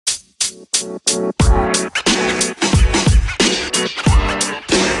Hey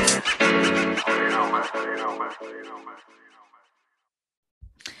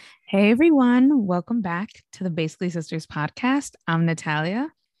everyone, welcome back to the Basically Sisters podcast. I'm Natalia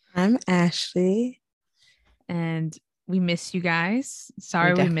I'm Ashley. and we miss you guys. We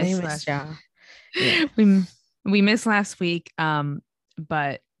Sorry we definitely missed missed last y'all. Yeah. we missed last week.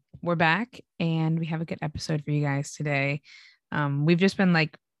 But we're back and we have a good episode for you guys today. We've just been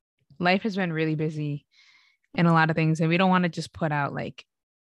like life has been really busy in a lot of things, and we don't want to just put out like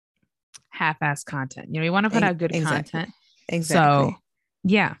half-ass content. We want to put out good Exactly. content. So Exactly.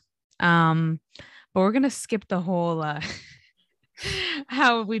 yeah. But we're gonna skip the whole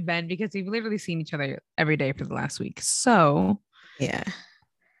how have we been, because we've literally seen each other every day for the last week. So Yeah.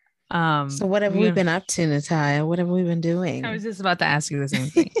 So what have we been up to, Natalia? What have we been doing? I was just about to ask you the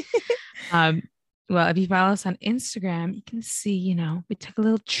same thing. Well, if you follow us on Instagram, you can see, we took a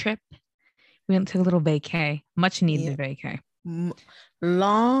little trip. We went to a little vacay, much needed vacay.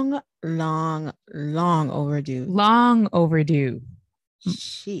 Long overdue. Long overdue.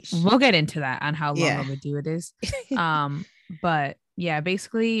 Sheesh. We'll get into that on how long overdue it is. But yeah,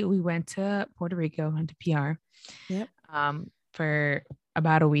 basically we went to Puerto Rico, went to PR. Yep. For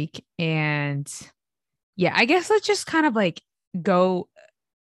about a week. And yeah, I guess let's just kind of like go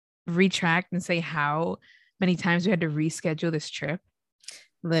retract and say how many times we had to reschedule this trip.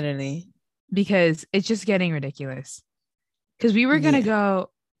 Literally. Because it's just getting ridiculous. Because we were going to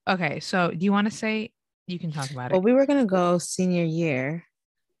go. Okay, so do you want to say, you can talk about it? Well, we were going to go senior year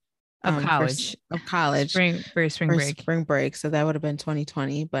of college. Spring break. So that would have been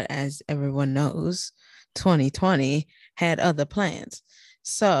 2020. But as everyone knows, 2020 had other plans.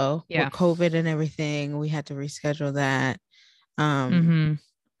 So with COVID and everything, we had to reschedule that.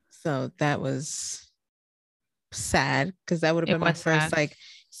 So that was sad because that would have been my first like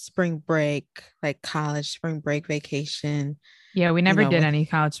spring break, like college spring break vacation. Yeah, we never did any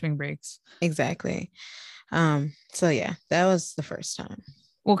college spring breaks. Exactly. So yeah, that was the first time.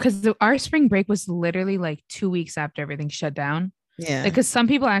 Well, because our spring break was literally like 2 weeks after everything shut down. Yeah. Because some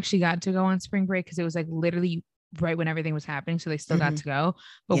people actually got to go on spring break because it was like literally right when everything was happening. So they still got to go,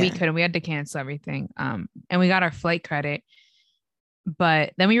 but we couldn't. We had to cancel everything. And we got our flight credit.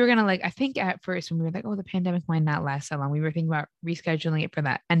 But then we were going to I think at first when we were like, oh, the pandemic might not last that long, we were thinking about rescheduling it for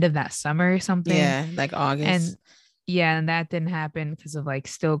that end of that summer or something. Yeah, like August. And that didn't happen because of like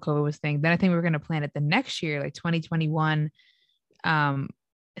still COVID was thing. Then I think we were going to plan it the next year, like 2021.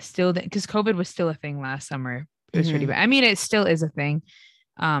 Still, because COVID was still a thing last summer. It was pretty bad. I mean, it still is a thing.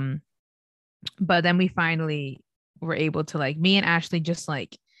 But then we finally were able to me and Ashley just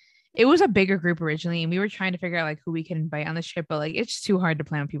it was a bigger group originally, and we were trying to figure out who we can invite on this trip, but it's too hard to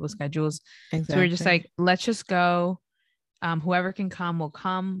plan people's schedules. Exactly. So we're just let's just go. Whoever can come will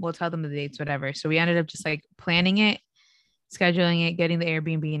come. We'll tell them the dates, whatever. So we ended up just planning it, scheduling it, getting the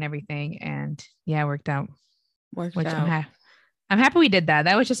Airbnb and everything, and yeah, it worked out. I'm happy we did that.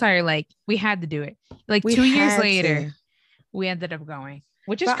 That was just our we had to do it. 2 years later, we ended up going,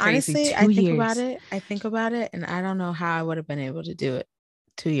 which is crazy. Honestly, I think about it, and I don't know how I would have been able to do it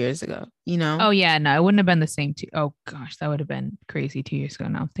 2 years ago. Oh yeah, no, it wouldn't have been the same. Oh gosh, that would have been crazy 2 years ago.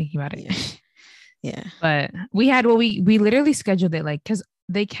 Now I'm thinking about it. Yeah. But we had we literally scheduled it because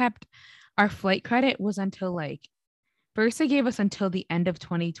they kept our flight credit was until first they gave us until the end of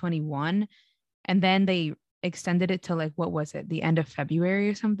 2021, and then they extended it to what was it, the end of February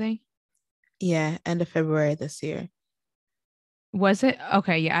or something? Yeah, end of February this year. Was it?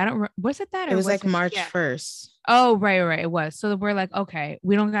 Okay, yeah, I don't. Was it that? Or it was March 1st. Oh, right. It was. So we're okay,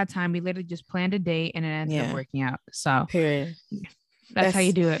 we don't got time. We literally just planned a date, and it ended up working out. So period. That's how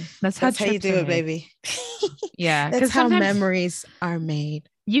you do it. That's how you do it, baby. Yeah, that's how memories are made.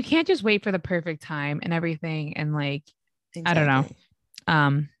 You can't just wait for the perfect time and everything, and exactly. I don't know.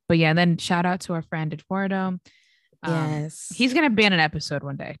 But yeah, then shout out to our friend Eduardo. Yes, he's gonna be in an episode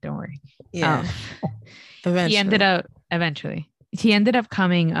one day. Don't worry. Yeah, eventually. He ended up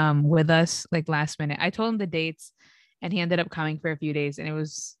coming with us last minute. I told him the dates, and he ended up coming for a few days, and it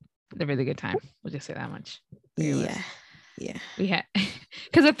was a really good time. We'll just say that much. Yeah. We had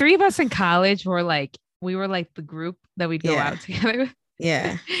because the three of us in college were we were the group that we'd go out together with.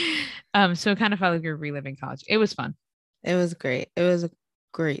 Yeah. So it kind of felt like we were reliving college. It was fun. It was great. It was a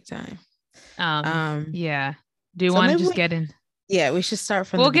great time. Yeah. Do you want to just get in? Yeah, we should start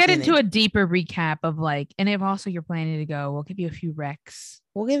from we'll get into a deeper recap of and if also you're planning to go, we'll give you a few recs.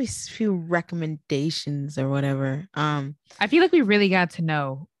 We'll give you a few recommendations or whatever. I feel like we really got to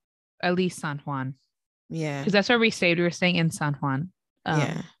know at least San Juan. Yeah. Because that's where we stayed. We were staying in San Juan.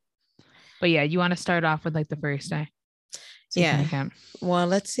 Yeah. But yeah, you want to start off with the first day? Yeah. Well,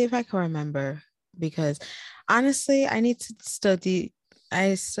 let's see if I can remember, because honestly, I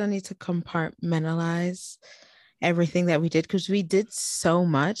still need to compartmentalize everything that we did, because we did so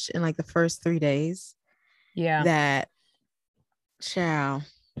much in like the first 3 days. Yeah. That child.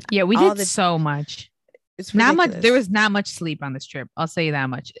 Yeah, we did so much. It's not much. There was not much sleep on this trip. I'll say you that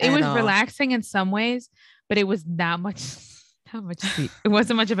much. It was relaxing in some ways, but it was not much sleep. It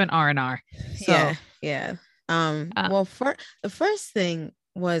wasn't much of an R&R. So yeah. Well, the first thing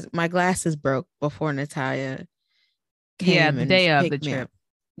was my glasses broke before Natalia came. The day of the trip.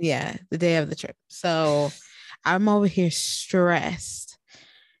 Yeah, the day of the trip. So I'm over here stressed.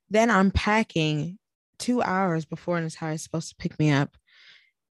 Then I'm packing 2 hours before Natalia's supposed to pick me up.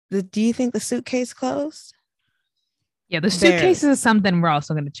 Do you think the suitcase closed? Yeah, the suitcase is something we're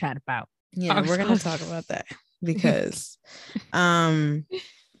also going to chat about. Yeah, we're going to talk about that because,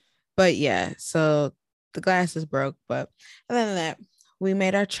 but yeah, so the glasses broke. But other than that, we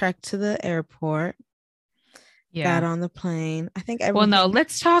made our trek to the airport. Yeah. Got on the plane. I think everything. Well, no,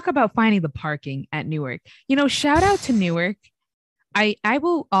 let's talk about finding the parking at Newark. Shout out to Newark. I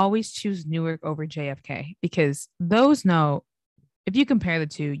will always choose Newark over JFK because if you compare the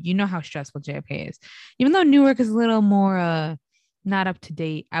two, you know how stressful JFK is. Even though Newark is a little more not up to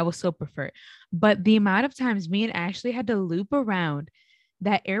date, I will still prefer it. But the amount of times me and Ashley had to loop around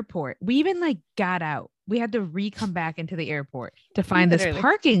that airport, we even got out. We had to come back into the airport to find this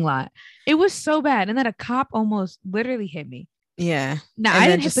parking lot. It was so bad. And then a cop almost literally hit me. Yeah. No, I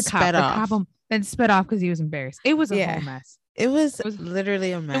didn't hit the cop. The cop then sped off because he was embarrassed. It was a whole mess. It was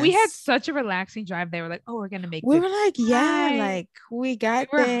literally a mess. And we had such a relaxing drive. They were like, oh, we're going to make it. We were like, yeah, we got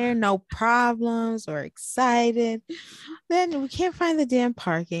there, no problems. We're excited. Then we can't find the damn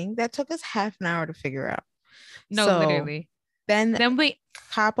parking. That took us half an hour to figure out. No, literally. Then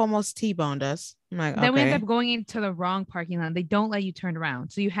cop almost T-boned us. I'm like, then we ended up going into the wrong parking lot. They don't let you turn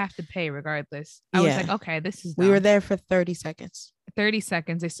around. So you have to pay regardless. I was like, okay, this is dumb. We were there for 30 seconds. 30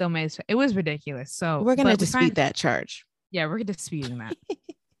 seconds. They still made it was ridiculous. So we're going to dispute that charge. Yeah, we're disputing that.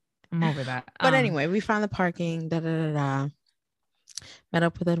 I'm over that. But anyway, we found the parking. Met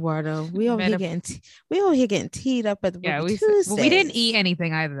up with Eduardo. We over here getting teed up at the we didn't eat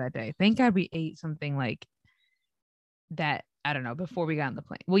anything either that day. Thank God we ate something like that. I don't know, before we got on the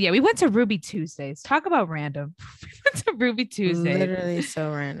plane. Well, yeah, we went to Ruby Tuesdays. Talk about random. We went to Ruby Tuesdays. Literally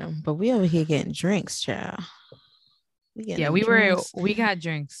so random. But we over here getting drinks, child. We got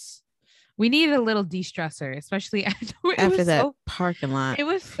drinks. We needed a little de-stressor, especially after that parking lot. It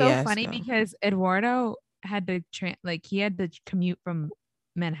was so funny because Eduardo had to he had to commute from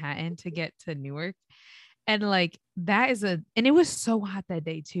Manhattan to get to Newark. And and it was so hot that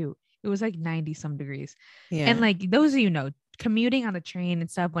day too. It was 90 some degrees. Yeah. And those of commuting on the train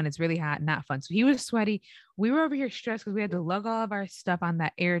and stuff when it's really hot, not fun. So he was sweaty. We were over here stressed because we had to lug all of our stuff on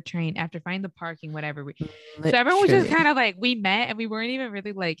that air train after finding the parking, whatever. So everyone was just kind of we met and we weren't even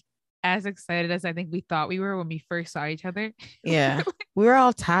really as excited as I think we thought we were when we first saw each other. Yeah. We were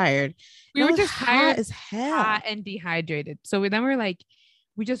all tired. We were just tired as hell. Hot and dehydrated. So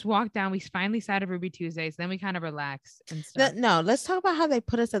we just walked down. We finally sat at Ruby Tuesdays. Then we kind of relaxed and stuff. No, let's talk about how they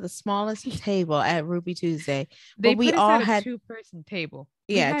put us at the smallest table at Ruby Tuesday. We all had a 2-person table.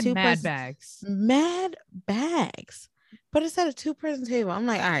 Yeah, we had mad bags. Mad bags. Put us at a 2-person table. I'm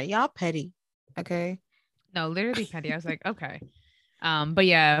like, all right, y'all petty. Okay. No, literally petty. I was like, okay. But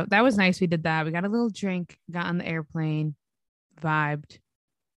yeah, that was nice. We did that. We got a little drink, got on the airplane, vibed,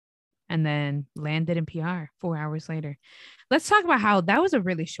 and then landed in PR 4 hours later. Let's talk about how that was a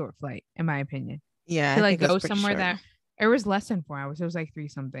really short flight, in my opinion. Yeah. To go somewhere that it was less than 4 hours. It was 3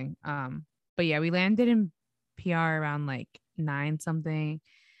 something. But yeah, we landed in PR around 9 something.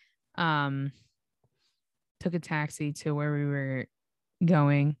 Took a taxi to where we were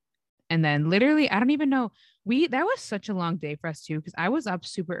going. And then literally, I don't even know. That was such a long day for us too, because I was up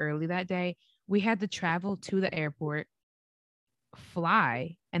super early that day. We had to travel to the airport,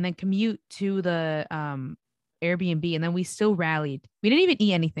 fly, and then commute to the Airbnb. And then we still rallied. We didn't even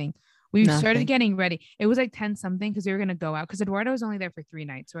eat anything. We started getting ready. It was 10 something because we were going to go out because Eduardo was only there for 3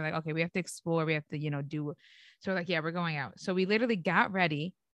 nights. So we're okay, we have to explore. We have to, do. So we're yeah, we're going out. So we literally got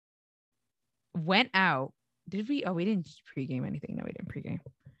ready, went out. Did we? Oh, we didn't pregame anything. No, we didn't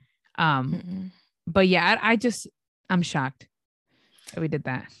pregame. But yeah, I'm shocked that we did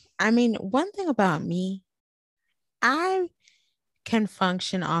that. I mean, one thing about me, I can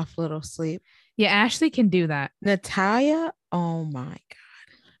function off little sleep. Yeah, Ashley can do that. Natalia, oh my God.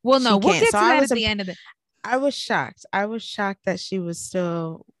 Well, no, we'll get to that at the end of it. I was shocked. I was shocked that we were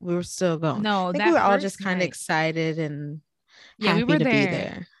still going. No, I think we were all just kind of excited and happy we were to be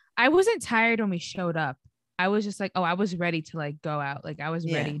there. I wasn't tired when we showed up. I was just like, oh, I was ready to like go out. Like I was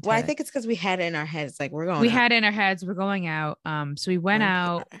ready to. Well, I think it's because we had it in our heads, like we're going. We had it in our heads, we're going out. So we went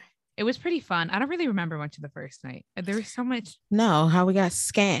out. It was pretty fun. I don't really remember much of the first night. There was so much. No, how we got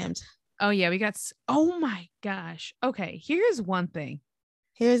scammed. Oh yeah, we got. Oh my gosh. Okay, here's one thing.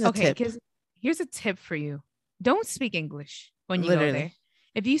 Here's a tip. Here's a tip for you. Don't speak English when you go there.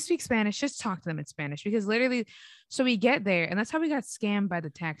 If you speak Spanish, just talk to them in Spanish, because literally, so we get there and that's how we got scammed by the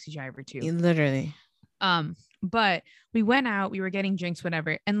taxi driver too. Literally. But we went out, we were getting drinks,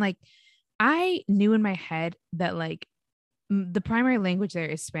 whatever. And like, I knew in my head that like the primary language there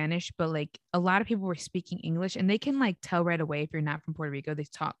is Spanish, but like a lot of people were speaking English, and they can like tell right away if you're not from Puerto Rico. They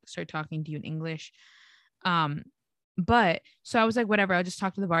start talking to you in English. But so I was like, whatever, I'll just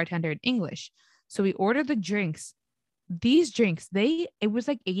talk to the bartender in English. So we ordered the drinks. These drinks, it was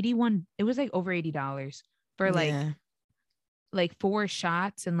like over $80 for like 4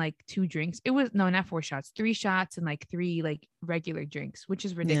 shots and like 2 drinks. It was not 4 shots, 3 shots and like 3 like regular drinks, which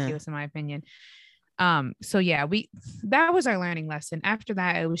is ridiculous in my opinion. So yeah, that was our learning lesson. After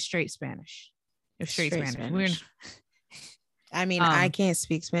that, it was straight Spanish. It was straight Spanish. I mean, I can't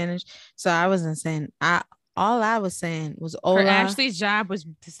speak Spanish, so I wasn't saying. All I was saying was hola. Ashley's job was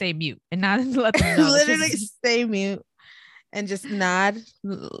to stay mute and not let them know. Literally stay mute and just nod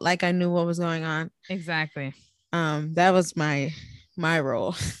like I knew what was going on. Exactly. That was my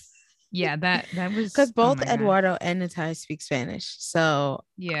role. Yeah, that was because both Eduardo and Natalia speak Spanish. So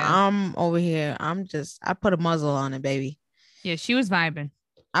yeah, I'm over here. I put a muzzle on it, baby. Yeah, she was vibing.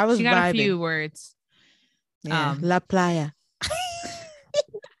 She got a few words. Yeah, La Playa.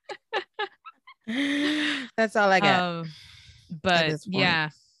 That's all I got. But yeah,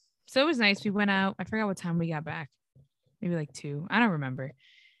 so it was nice. We went out. I forgot what time we got back. Maybe like 2. I don't remember.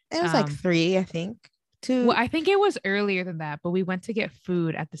 It was like 3, I think. 2. Well, I think it was earlier than that, but we went to get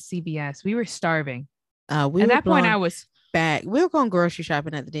food at the CVS. We were starving. At that point, I was back. We were going grocery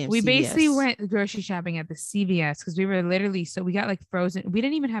shopping at the damn CVS. We basically went grocery shopping at the CVS because we were literally, so we got like frozen. We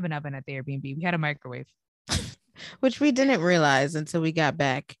didn't even have an oven at the Airbnb. We had a microwave. Which we didn't realize until we got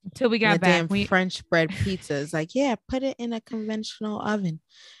back. Damn French bread pizzas. Like, yeah, put it in a conventional oven.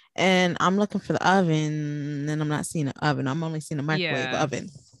 And I'm looking for the oven, and I'm not seeing an oven. I'm only seeing a microwave oven.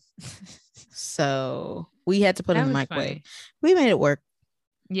 So we had to put it in the microwave. Funny. We made it work.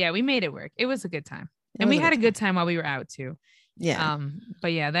 Yeah, we made it work. It was a good time. And we had a good time while we were out too. Yeah.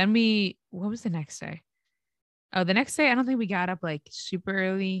 But yeah, then what was the next day? Oh, the next day, I don't think we got up like super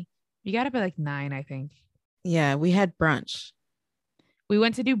early. We got up at like 9, I think. Yeah, we had brunch. We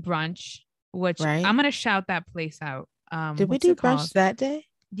went to do brunch, which I'm gonna shout that place out. Did we do brunch that day?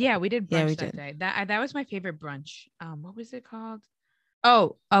 Yeah, we did brunch that day. That was my favorite brunch. What was it called?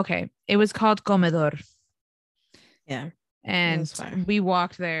 Oh, okay. It was called Comedor. Yeah. And we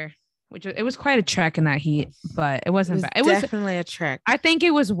walked there, which it was quite a trek in that heat, but it wasn't bad. It was definitely a trek. I think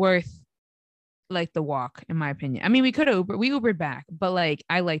it was worth like the walk, in my opinion. I mean, we Ubered back, but like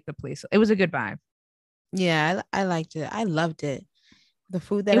I liked the place. It was a good vibe. Yeah, I liked it. I loved it. The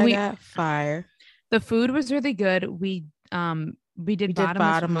food that I got, fire. The food was really good. We did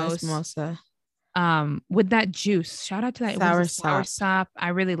bottomless mimosa. With that juice. Shout out to that sour sop. I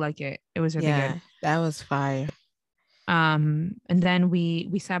really like it. It was really good. That was fire. And then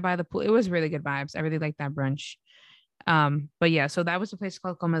we sat by the pool. It was really good vibes. I really liked that brunch. But yeah, so that was a place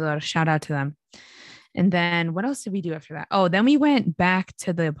called Comedor. Shout out to them. And then what else did we do after that? Oh, then we went back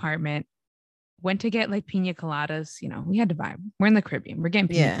to the apartment. Went to get like pina coladas. You know, we had to vibe. We're in the Caribbean. We're getting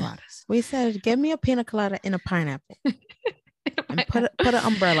pina coladas. We said, give me a pina colada in a pineapple. And put an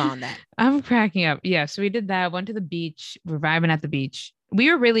umbrella on that. I'm cracking up. Yeah. So we did that. Went to the beach. We're vibing at the beach.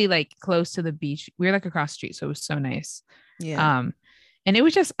 We were really like close to the beach. We were like across the street. So it was so nice. Yeah. And it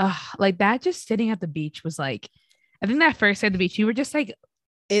was just like that, just sitting at the beach was like, I think that first day at the beach, we were just like,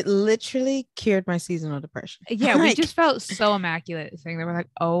 it literally cured my seasonal depression. Yeah. We just felt so immaculate sitting there. We're like,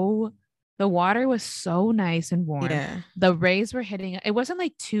 oh, the water was so nice and warm. Yeah. The rays were hitting. It wasn't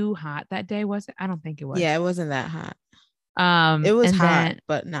like too hot that day, was it? I don't think it was. Yeah, it wasn't that hot. It was hot,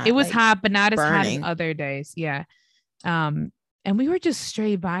 but not. It was like hot, but not burning. As hot as other days. Yeah. And we were just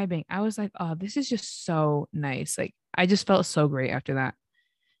straight vibing. I was like, oh, this is just so nice. Like, I just felt so great after that.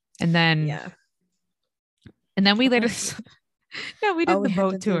 And then, we later, we did the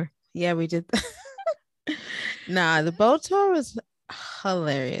boat tour. We did. Nah, the boat tour was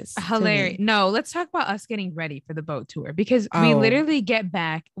hilarious. No, let's talk about us getting ready for the boat tour, because we literally get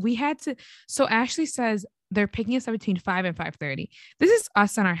back. We had to. So Ashley says they're picking us up between 5 and 5:30. This is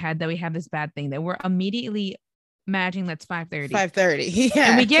us in our head that we have this bad thing that we're immediately imagining that's 5:30. 5:30. Yeah.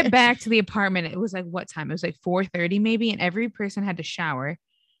 And we get back to the apartment. It was like, what time? It was like 4:30 maybe. And every person had to shower.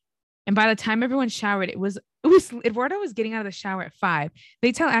 And by the time everyone showered, it was Eduardo was getting out of the shower at 5.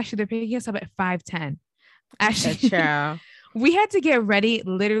 They tell Ashley they're picking us up at 5:10. Ashley, we had to get ready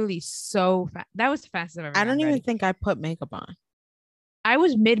literally so fast. That was the fastest I've ever. I don't even ready. think I put makeup on. I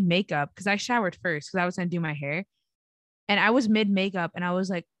was mid makeup because I showered first because I was gonna do my hair, and I was mid makeup and I was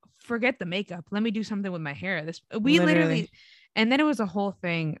like, forget the makeup. Let me do something with my hair. We literally, and then it was a whole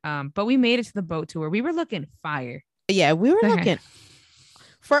thing. But we made it to the boat tour. We were looking fire. Yeah, we were looking.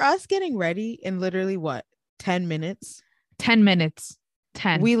 For us getting ready in literally what, 10 minutes? 10 minutes.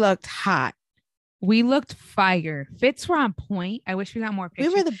 10. We looked hot. We looked fire. Fits were on point. I wish we got more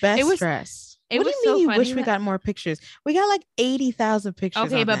pictures. We were the best dressed. What do you mean you wish we got more pictures? We got like 80,000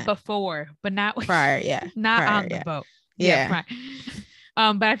 pictures. Okay, but before, but not prior, yeah. Not prior, on the boat. Yeah.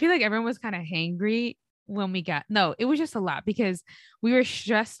 But I feel like everyone was kind of hangry when we got, no, it was just a lot because we were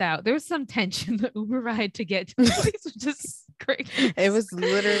stressed out. There was some tension. The Uber ride to get to the place was just crickets. It was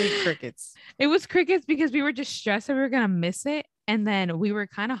literally crickets. It was crickets because we were just stressed that we were going to miss it. And then we were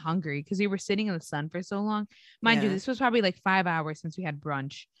kind of hungry because we were sitting in the sun for so long. Mind you, this was probably like 5 hours since we had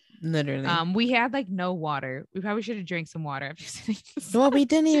brunch. Literally. We had like no water. We probably should have drank some water after sitting in the sun. Well, we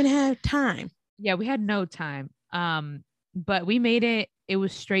didn't even have time. Yeah, we had no time. But we made it. It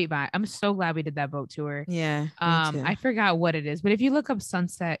was straight by. I'm so glad we did that boat tour. Yeah. I forgot what it is, but if you look up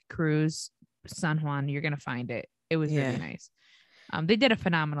Sunset Cruise San Juan, you're gonna find it. It was really nice. They did a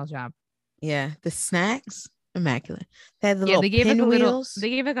phenomenal job. Yeah, the snacks, immaculate. They had the little pinwheels. They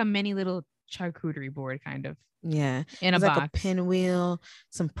gave like a mini little charcuterie board, kind of. Yeah, in a box. Like a pinwheel,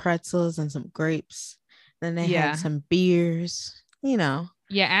 some pretzels, and some grapes. Then they had some beers. You know.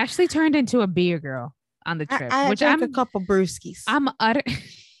 Yeah, Ashley turned into a beer girl on the trip. I drank a couple brewskis. I'm utter.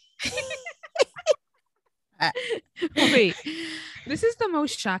 Wait, this is the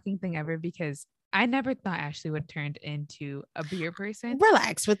most shocking thing ever because I never thought Ashley would turn into a beer person.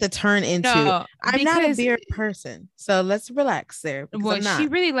 Relax with the turn into. No, I'm not a beer person, so let's relax there. Well, she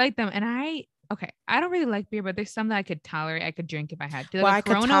really liked them, and I don't really like beer, but there's some that I could tolerate. I could drink if I had to. Well, I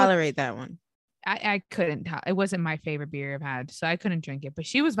could tolerate that one. I couldn't. It wasn't my favorite beer I've had, so I couldn't drink it. But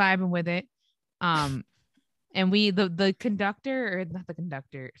she was vibing with it. And the conductor, or not the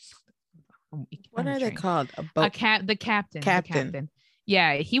conductor. What are they called? A boat. The captain.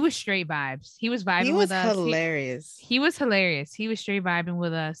 Yeah, he was straight vibes. He was vibing with us. Hilarious. He was hilarious. He was straight vibing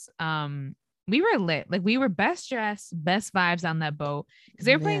with us. We were lit. Like we were best dressed, best vibes on that boat because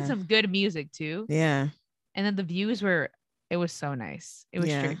they were playing some good music too. Yeah. And then the views it was so nice. It was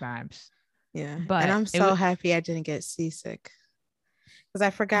straight vibes. Yeah. But I'm so happy I didn't get seasick. Because I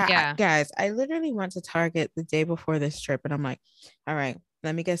forgot, guys, I literally went to Target the day before this trip and I'm like, all right,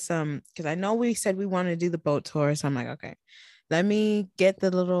 let me get some, because I know we said we wanted to do the boat tour. So I'm like, okay, let me get the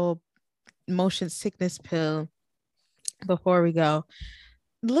little motion sickness pill before we go.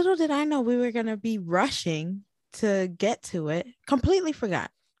 Little did I know we were going to be rushing to get to it. Completely forgot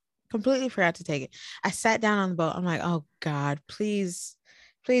to take it. I sat down on the boat. I'm like, oh God, please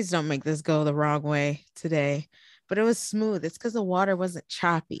don't make this go the wrong way today. But it was smooth. It's because the water wasn't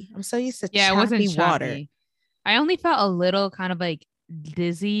choppy. I'm so used to choppy water. I only felt a little kind of like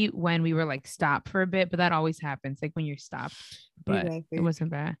dizzy when we were like stopped for a bit, but that always happens like when you're stopped. But it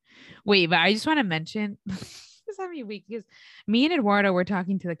wasn't bad. Wait, but I just want to mention this every week because me and Eduardo were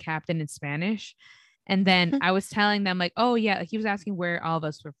talking to the captain in Spanish. And then I was telling them like, oh yeah, like he was asking where all of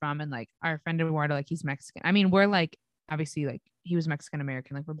us were from. And like our friend Eduardo, like he's Mexican. I mean, we're like obviously like he was Mexican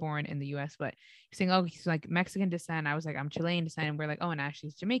American, like we're born in the US, but he's saying, oh, he's like Mexican descent. I was like, I'm Chilean descent. And we're like, oh, and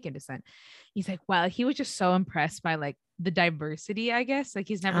Ashley's Jamaican descent. He's like, wow, he was just so impressed by like the diversity, I guess. Like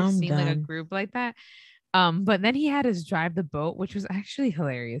he's never seen like a group like that. But then he had us drive the boat, which was actually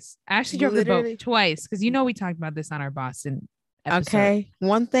hilarious. Ashley drove the boat twice because we talked about this on our Boston episode. Okay.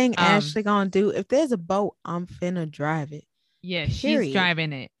 One thing Ashley gonna do, if there's a boat, I'm finna drive it. Yeah, she's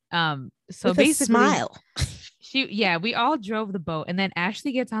driving it. So with basically a smile. We all drove the boat and then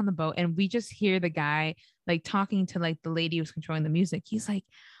Ashley gets on the boat and we just hear the guy like talking to like the lady who's controlling the music. He's like,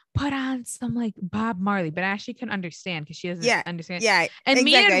 put on some like Bob Marley, but Ashley couldn't understand because she doesn't understand. Yeah. And exactly.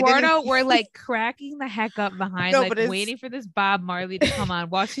 Me and Eduardo were like cracking the heck up behind, waiting for this Bob Marley to come on.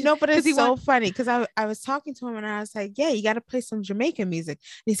 No, but it's so funny because I was talking to him and I was like, yeah, you got to play some Jamaican music.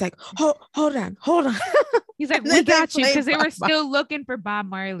 And he's like, hold on. He's like, we got you, because they were still looking for Bob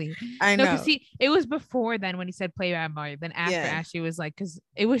Marley. I know. No, it was before then when he said play Bob Marley. Then after Ashley was like, because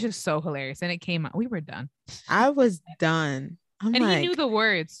it was just so hilarious. And it came out. We were done. I was done. He knew the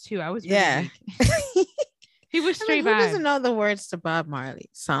words too. I was really he was straight Who doesn't know the words to Bob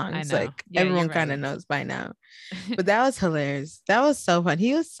Marley songs? Like everyone kind of knows by now. But that was hilarious. That was so fun.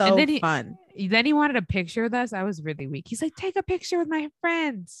 He was so fun. Then he wanted a picture with us. I was really weak. He's like, take a picture with my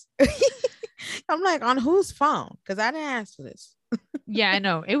friends. I'm like, on whose phone? Because I didn't ask for this. Yeah, I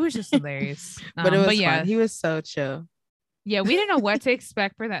know. It was just hilarious. But it But was yeah, fun. He was so chill. yeah, we didn't know what to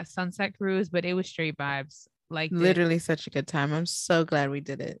expect for that sunset cruise, but it was straight vibes. Liked it. Literally such a good time. I'm so glad we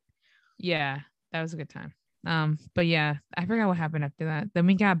did it. Yeah, that was a good time. But yeah, I forgot what happened after that. Then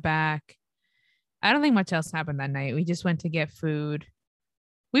we got back. I don't think much else happened that night. We just went to get food.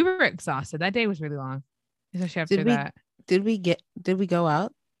 We were exhausted. That day was really long, especially after that. Did we go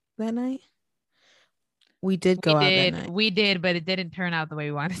out that night? We did go out that night. We did, but it didn't turn out the way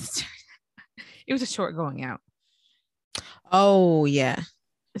we wanted it to. It was a short going out. Oh yeah.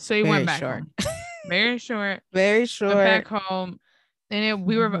 So we went back home. Very short. Very short. Went back home. And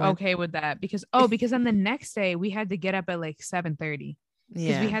we were okay with that because then the next day we had to get up at like 7:30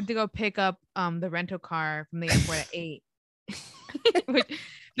 because we had to go pick up the rental car from the airport at 8.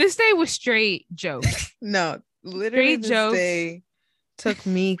 This day was straight joke. No, literally straight this day took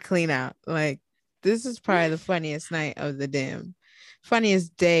me clean out. Like, this is probably the funniest night of the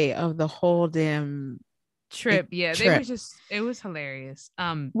funniest day of the whole damn trip. Yeah, trip. It was hilarious.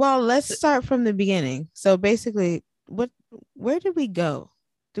 Well, let's start from the beginning. So basically, where did we go?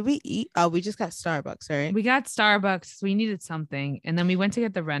 Did we eat? Oh, we just got Starbucks, right? We got Starbucks. We needed something. And then we went to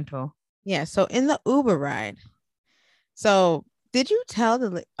get the rental. Yeah. So in the Uber ride. So did you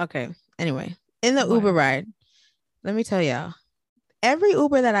tell okay. Anyway, in the Uber ride, let me tell y'all, every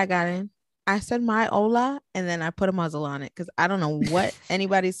Uber that I got in, I said my hola and then I put a muzzle on it because I don't know what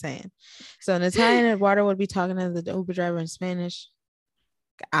anybody's saying. So Natalia and Eduardo would be talking to the Uber driver in Spanish.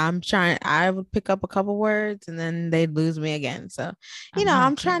 I would pick up a couple words and then they'd lose me again. So,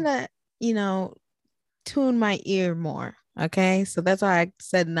 I'm trying to, tune my ear more. Okay. So that's why I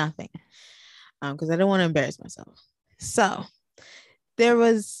said nothing. Because I don't want to embarrass myself. So we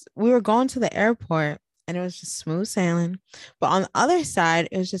were going to the airport and it was just smooth sailing. But on the other side,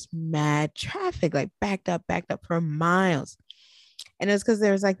 it was just mad traffic, like backed up for miles. And it was because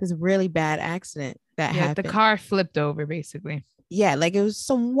there was like this really bad accident that happened. The car flipped over basically. Yeah, like it was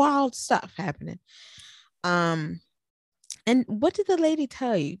some wild stuff happening. And what did the lady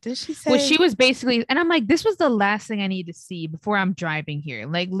tell you? Did she say? Well, she was basically, and I'm like, this was the last thing I need to see before I'm driving here.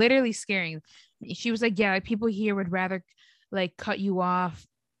 Like literally scaring. She was like, yeah, like people here would rather like cut you off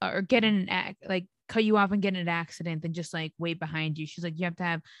or cut you off and get in an accident than just like wait behind you. She's like, you have to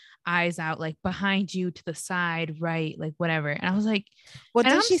have eyes out, like behind you, to the side, right, like whatever. And I was like, well,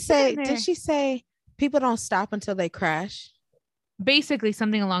 did she say people don't stop until they crash? Basically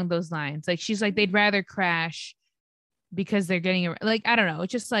something along those lines. Like she's like, they'd rather crash because they're getting like, I don't know.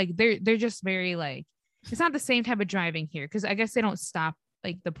 It's just like they're just very like, it's not the same type of driving here because I guess they don't stop,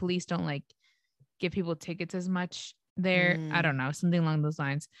 like the police don't like give people tickets as much there. I don't know, something along those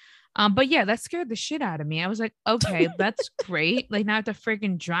lines. But yeah, that scared the shit out of me. I was like, okay, that's great. Like, now I have to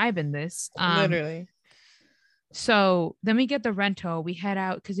freaking drive in this. Literally. So then we get the rental. We head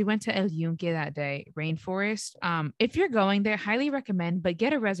out because we went to El Yunque that day, rainforest. If you're going there, highly recommend, but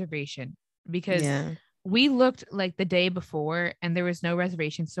get a reservation because we looked like the day before and there was no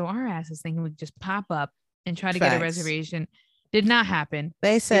reservation. So our asses thinking we'd just pop up and try to get a reservation. Did not happen.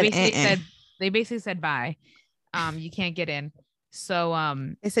 They basically said bye. You can't get in.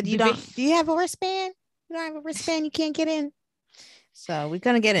 So they said do you have a wristband? You don't have a wristband, you can't get in. So we're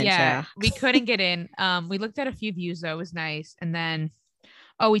gonna get in. Yeah, we couldn't get in. We looked at a few views though, it was nice. And then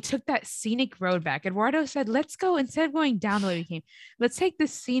we took that scenic road back. Eduardo said, let's go, instead of going down the way we came, let's take the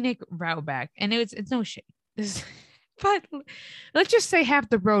scenic route back. And it's no shit. But let's just say half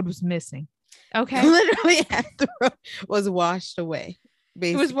the road was missing. Okay. Literally half the road was washed away.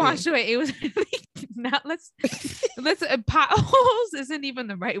 Basically. It was washed away. It was not let's potholes isn't even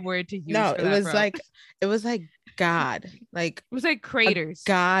the right word to use. No, it was like God, like it was like craters.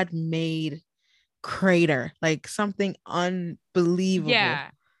 God made crater, like something unbelievable. Yeah,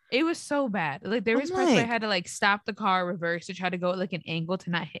 it was so bad. Like there was parts where I had to like stop the car, reverse to try to go at like an angle to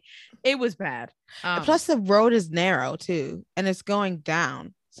not hit. It was bad. Plus the road is narrow too, and it's going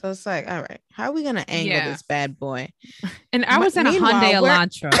down. So it's like, all right, how are we gonna angle this bad boy? And I was in a Hyundai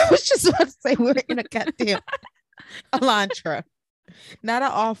Elantra. I was just about to say we're in a goddamn Elantra, not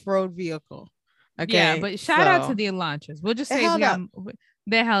an off-road vehicle. Okay, yeah, but shout out to the Elantras. We'll just say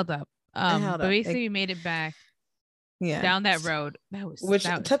they held up. But basically, we made it back. Yeah, down that road.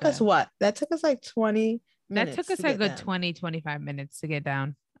 That took us what? That took us like 20 minutes. That took us a good 20-25 minutes to get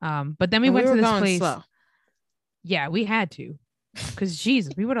down. But then we went to this place. Slow. Yeah, we had to. Because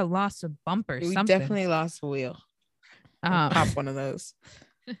Jesus, we would have lost a bumper. We definitely lost a wheel. Pop one of those.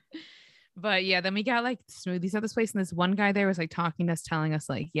 But yeah, then we got like smoothies at this place, and this one guy there was like talking to us, telling us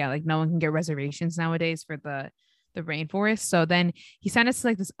like, yeah, like no one can get reservations nowadays for the the rainforest. So then he sent us to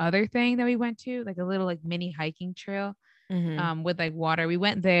like this other thing that we went to, like a little like mini hiking trail with like water. We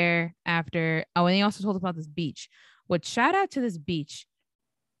went there after. Oh, and he also told us about this beach. Which shout out to this beach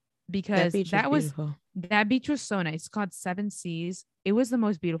because that beach was so nice. It's called Seven Seas. It was the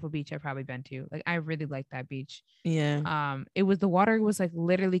most beautiful beach I've probably been to. Like I really liked that beach. Yeah. It was the water was like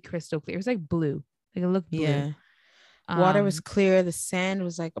literally crystal clear. It was like blue. Like it looked blue. Yeah. Water was clear. The sand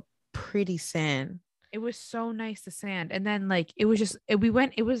was like a pretty sand. It was so nice, the sand. And then like it was just we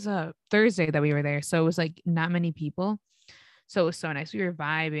went, it was a Thursday that we were there. So it was like not many people. So it was so nice. We were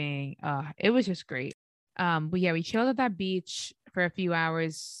vibing. It was just great. But yeah, we chilled at that beach for a few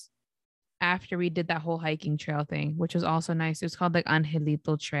hours after we did that whole hiking trail thing, which was also nice. It was called like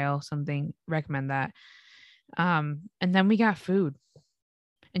Angelito Trail, something. Recommend that. And then we got food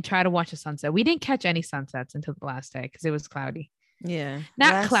and try to watch a sunset. We didn't catch any sunsets until the last day because it was cloudy. Yeah.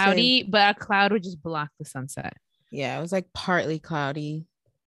 Not last cloudy, but a cloud would just block the sunset. Yeah, it was like partly cloudy.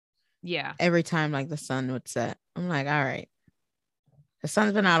 Yeah. Every time like the sun would set. I'm like, all right. The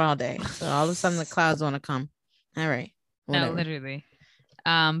sun's been out all day. So all of a sudden the clouds want to come. All right. Whatever. No, literally.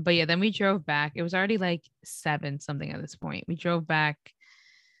 But yeah, then we drove back. It was already like 7 something at this point. We drove back.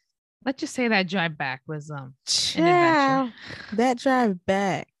 Let's just say that drive back was an adventure. That drive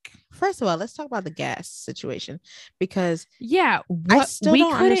back. First of all, let's talk about the gas situation because I still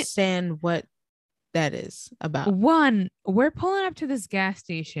don't understand what that is about. One, we're pulling up to this gas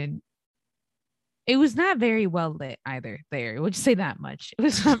station. It was not very well lit either there. We'll just say that much. It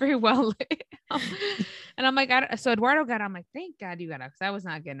was not very well lit. And I'm like, so Eduardo got out. I'm like, thank God you got out because I was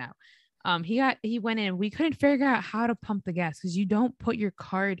not getting out. He went in. We couldn't figure out how to pump the gas because you don't put your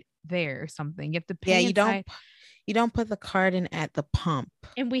card there or something. You have to pay. Yeah, you don't put the card in at the pump.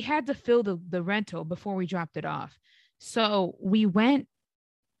 And we had to fill the rental before we dropped it off. So we went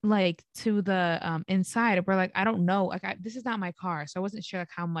like to the inside. We're like, I don't know. Like this is not my car. So I wasn't sure like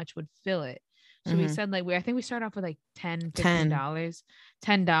how much would fill it. So we said like I think we started off with like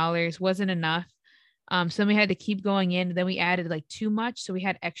 $10 wasn't enough. So then we had to keep going in. Then we added like too much. So we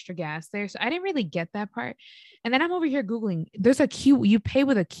had extra gas there. So I didn't really get that part. And then I'm over here Googling, there's you pay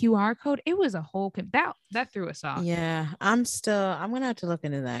with a QR code. It was a whole, that threw us off. Yeah. I'm going to have to look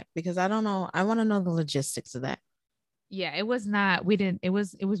into that because I don't know. I want to know the logistics of that. Yeah, it was not, it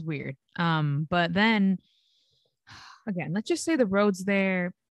was weird. But then again, let's just say the roads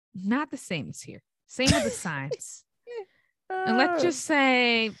there, not the same as here. Same with the signs. And let's just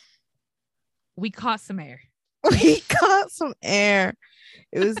say we caught some air. We caught some air.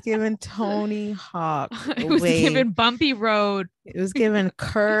 It was given Tony Hawk. It was given bumpy road. It was given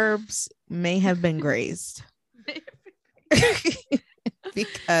curbs may have been grazed.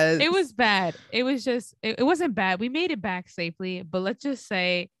 Because it was bad. It was just it wasn't bad. We made it back safely, but let's just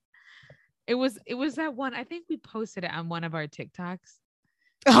say it was that one. I think we posted it on one of our TikToks.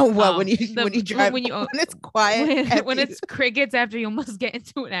 Oh, what when you drive when it's quiet when it's crickets after you almost get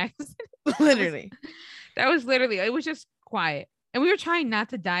into an accident. Literally. That was literally it was just quiet. And we were trying not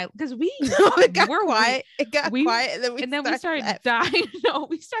to die because it got quiet. It got quiet, and then we started dying. No,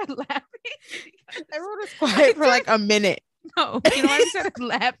 we started laughing. Everyone was quiet for like a minute. No, you know why we started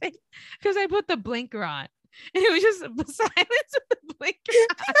laughing? Because I put the blinker on, and it was just the silence of the blinker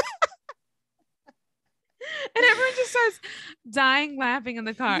on. And everyone just starts dying laughing in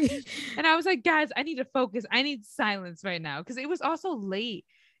the car. And I was like, guys, I need to focus. I need silence right now. Because it was also late.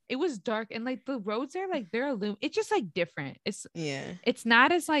 It was dark. And like the roads are like, they're it's just like different. It's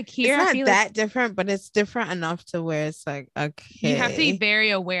not as like here. It's not that different, but it's different enough to where it's like, okay. You have to be very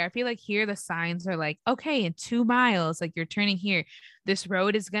aware. I feel like here the signs are like, okay, in 2 miles, like you're turning here. This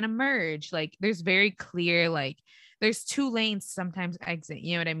road is going to merge. Like there's very clear, like, there's 2 lanes sometimes exit.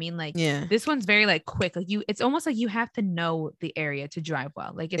 You know what I mean? Like this one's very like quick. Like it's almost like you have to know the area to drive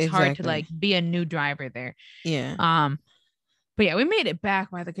well. Like it's hard to like be a new driver there. Yeah. But yeah, we made it back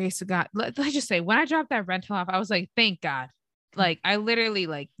by the grace of God. Let's just say when I dropped that rental off, I was like, thank God. Like I literally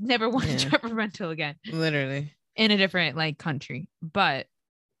like never want to drive a rental again. Literally. In a different like country. But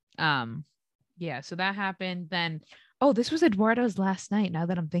yeah, so that happened. Then this was Eduardo's last night now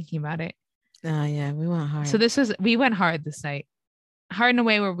that I'm thinking about it. Oh yeah, we went hard. So we went hard this night. Hard in a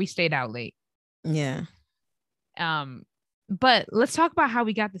way where we stayed out late. Yeah. But let's talk about how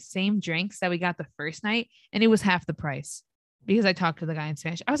we got the same drinks that we got the first night, and it was half the price because I talked to the guy in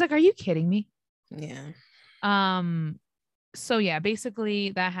Spanish. I was like, "Are you kidding me?" Yeah. So yeah,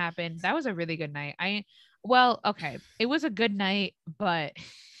 basically that happened. That was a really good night. Okay, it was a good night, but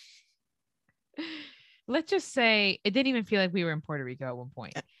let's just say it didn't even feel like we were in Puerto Rico at one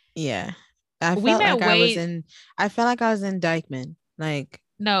point. Yeah. I felt like I was in Dykeman. Like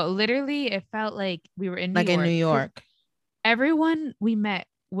No, literally, it felt like we were in New Like in New York. York. Everyone we met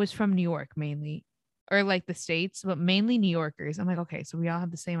was from New York mainly, or like the States, but mainly New Yorkers. I'm like, okay, so we all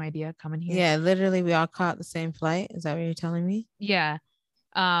have the same idea coming here. Yeah, literally, we all caught the same flight. Is that what you're telling me? Yeah.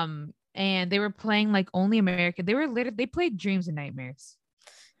 And they were playing like only American. They played Dreams and Nightmares.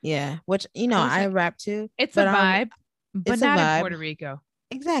 Yeah, which I I rap too. it's a but vibe, but it's a not in vibe. Puerto Rico.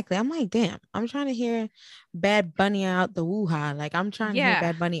 Exactly. I'm like, damn, I'm trying to hear Bad Bunny out the woo-ha. Like, I'm trying to hear Yeah.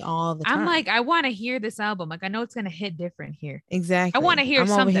 Bad Bunny all the I'm time. like, I want to hear this album. Like, I know it's gonna hit different here. I want to Exactly. hear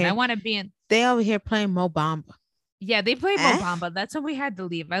I'm over something. I here. want to be in. They over here playing Mo Bamba. Yeah, they played Eh? Mobamba. That's when we had to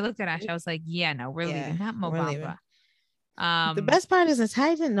leave. I looked at Ash. I was like, yeah, no, we're Yeah, leaving. Not we're leaving. Mobamba. The best part is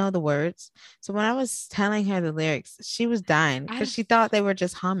Ty didn't know the words. So when I was telling her the lyrics, she was dying because I she thought they were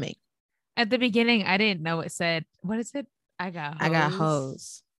just humming. at the beginning, I didn't know it said, what is it? I got I got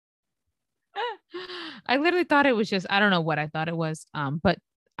hose. hose. I literally thought it was just, I don't know what I thought it was. But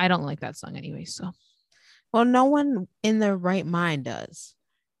I don't like that song anyway. So, Well, no one in their right mind does.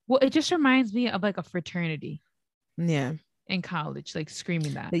 well, it just reminds me of like a fraternity Yeah. in college, like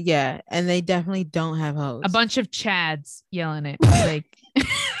screaming that. Yeah. And they definitely don't have hose. A bunch of Chads yelling it. Like,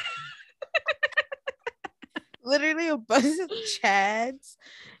 literally a bunch of Chads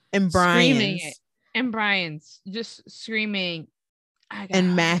and screaming Brian's it. And Brian's just screaming.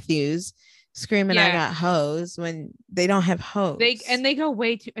 and Matthews screaming, I got hose when they don't have hose. They go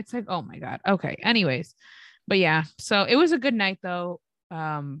way too. It's like, oh my God. Okay. Anyways, but yeah. So it was a good night though.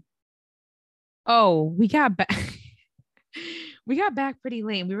 Oh, we got back. We got back pretty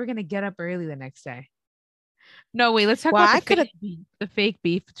late. We were gonna get up early the next day. No, wait. Let's talk about the fake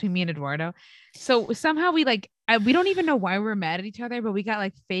beef between me and Eduardo. So somehow we we don't even know why we were mad at each other, but we got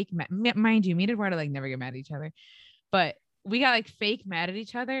like fake. Mind you, me and Eduardo like never get mad at each other, but we got like fake mad at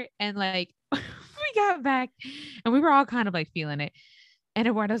each other, and like we got back, and we were all kind of like feeling it. And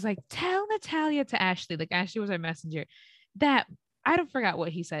Eduardo's like, "Tell Natalia to Ashley." Like Ashley was our messenger. That I don't forgot what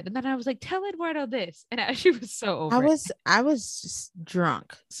he said, and then I was like, "Tell Eduardo this," and Ashley was so over. I was just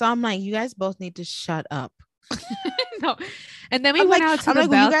drunk, so I'm like, you guys both need to shut up. No, and then we went out to the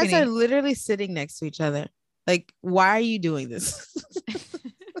balcony. You guys are literally sitting next to each other. Like, why are you doing this?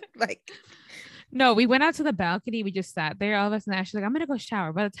 Like, no, we went out to the balcony. We just sat there, all of us, and Ashley's like, "I'm gonna go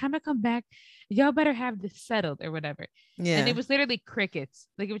shower. By the time I come back, y'all better have this settled or whatever." Yeah, and it was literally crickets.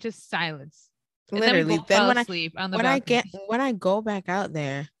 Like it was just silence. And literally. Then when I go back out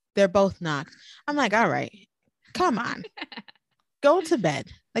there, they're both knocked. I'm like, all right, come on, go to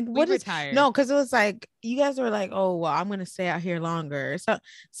bed. Like, what is tired? No, because it was like you guys were like, oh well, I'm gonna stay out here longer. So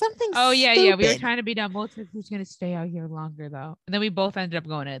something. Oh yeah, stupid. Yeah. We were trying to be done. Both who's gonna stay out here longer though, and then we both ended up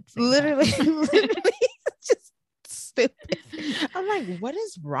going at literally just stupid. I'm like, what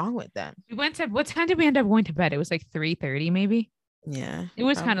is wrong with them? We went to what time did we end up going to bed? It was like 3:30 maybe. Yeah, it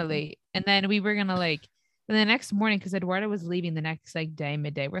was kind of late, and then we were gonna and the next morning because Eduardo was leaving the next day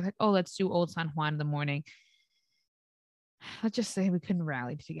midday. We're like, oh, let's do Old San Juan in the morning. Let's just say we couldn't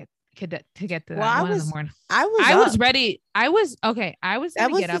rally to get to that one in the morning. I was ready. I was okay. That was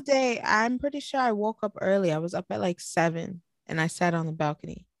the day. I'm pretty sure I woke up early. I was up at like 7 and I sat on the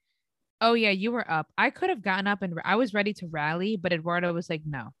balcony. Oh yeah, you were up. I could have gotten up and I was ready to rally, but Eduardo was like,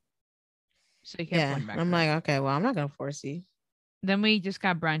 no. So he kept going back. I'm like, okay, well, I'm not gonna force you. Then we just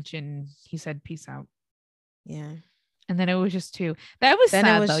got brunch and he said, peace out. Yeah. And then it was just two. That was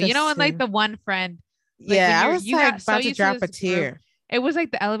sad though. You know, when like the one friend. Like, I was like about to drop a tear. It was like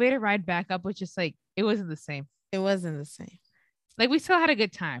the elevator ride back up was just like, it wasn't the same. It wasn't the same. Like we still had a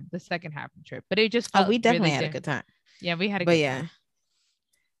good time the second half of the trip, but it just felt we definitely had a good time. Yeah, we had a good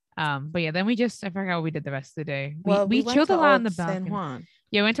time. But yeah, then I forgot what we did the rest of the day. We chilled a lot on the balcony. San Juan.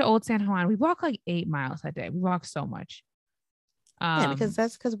 Yeah, we went to Old San Juan. We walked like 8 miles that day. We walked so much. Yeah,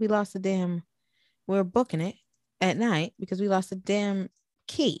 because we lost we were booking it at night because we lost the damn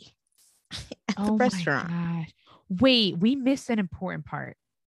key at the restaurant. My God. Wait, we missed an important part.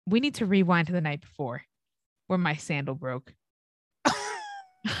 We need to rewind to the night before where my sandal broke.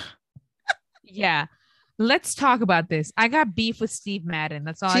 Yeah. Let's talk about this. I got beef with Steve Madden.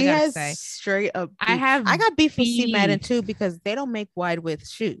 That's all I gotta say. Straight up beef. I got beef with Steve Madden too because they don't make wide width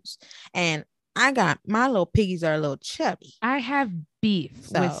shoes. And I got my little piggies are a little chubby. I have beef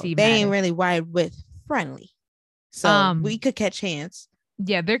with Steve They Madden. ain't really wide width friendly. So we could catch hands.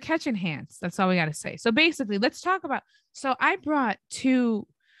 Yeah, they're catching hands. That's all we got to say. So basically, let's talk about. So I brought 2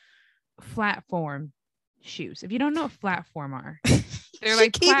 platform shoes. If you don't know what platform are, they're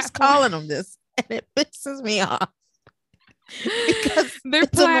like keeps calling them this, and it pisses me off because they're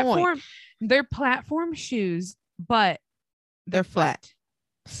platform. Annoying. They're platform shoes, but they're flat.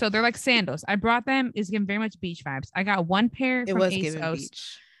 So they're like sandals. I brought them. Is giving very much beach vibes. I got one pair from ASOS.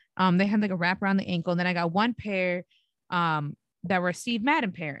 Beach. They had like a wrap around the ankle. And then I got one pair that were a Steve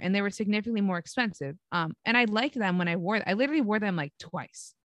Madden pair, and they were significantly more expensive. And I liked them when I wore them. I literally wore them like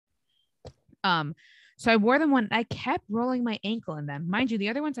twice. So I wore them when I kept rolling my ankle in them. Mind you, the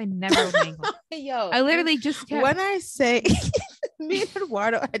other ones I never rolled my ankle. Yo, I literally just kept. When I say me and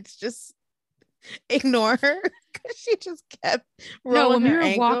Eduardo had to just ignore her because she just kept rolling. No, when we were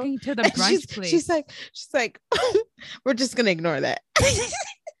ankle, walking to the brunch place, she's like, we're just gonna ignore that.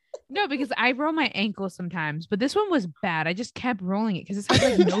 No, because I roll my ankle sometimes, but this one was bad. I just kept rolling it because it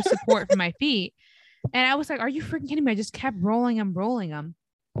had like no support for my feet, and I was like, "Are you freaking kidding me?" I just kept rolling them.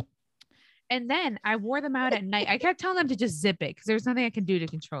 And then I wore them out at night. I kept telling them to just zip it because there was nothing I could do to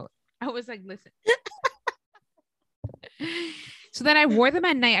control it. I was like, listen. So then I wore them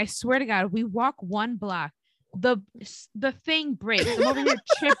at night. I swear to God, we walk one block. The thing breaks. I'm over here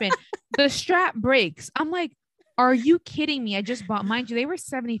tripping. The strap breaks. I'm like, are you kidding me? I just bought, mind you, they were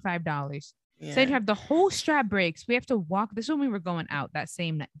 $75. Yeah. So you have the whole strap breaks. We have to walk. This is when we were going out that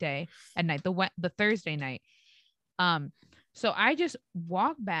same day at night, the Thursday night. So I just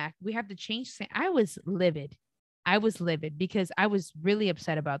walked back. We have to change. I was livid because I was really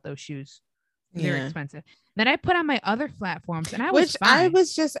upset about those shoes. They're expensive. Then I put on my other platforms and was fine.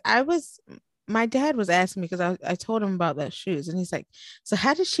 My dad was asking me because I told him about those shoes and he's like, so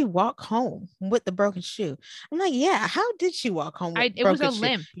how did she walk home with the broken shoe? I'm like, yeah, how did she walk home with it was a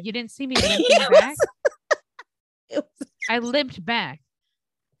limp. You didn't see me limping back? I limped back.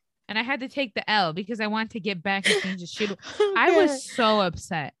 And I had to take the L because I wanted to get back and change the shoe. I was so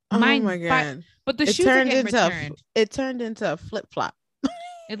upset. Oh my God. But the shoes are getting returned. It turned into a flip-flop.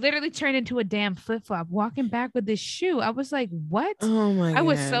 It literally turned into a damn flip-flop. Walking back with this shoe, I was like, what? Oh my God. I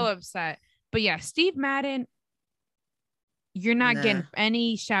was so upset. But yeah, Steve Madden, you're not getting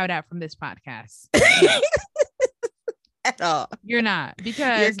any shout out from this podcast. At all. You're not,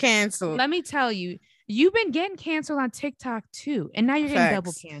 because you're canceled. Let me tell you. You've been getting canceled on TikTok too, and now you're getting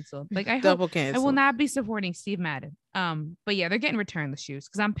double canceled. Like I will not be supporting Steve Madden. But yeah, they're getting returned the shoes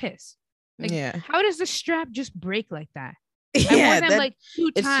because I'm pissed. Like, how does the strap just break like that? I wore them like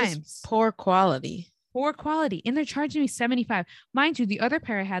 2 times. Just poor quality, and they're charging me $75. Mind you, the other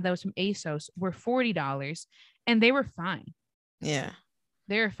pair I had that was from ASOS were $40, and they were fine. Yeah,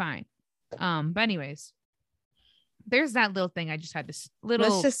 they were fine. But anyways. There's that little thing. I just had this little.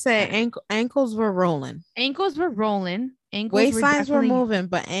 Let's just say ankles were rolling. Waistlines were moving,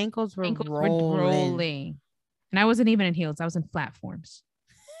 but ankles were rolling. And I wasn't even in heels. I was in platforms.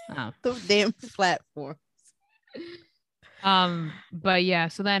 The damn platforms. But yeah.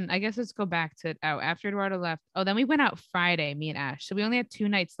 So then I guess let's go back to after Eduardo left. Oh, then we went out Friday, me and Ash. So we only had 2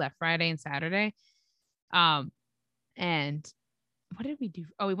 nights left, Friday and Saturday. And what did we do?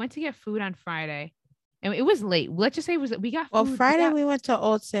 Oh, we went to get food on Friday. And it was late. Let's just say we got food. Well, Friday we went to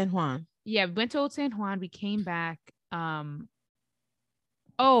Old San Juan. Yeah, we went to Old San Juan. We came back. We walked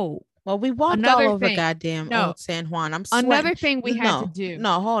all over goddamn Old San Juan. I'm sweating. Another thing we had to do.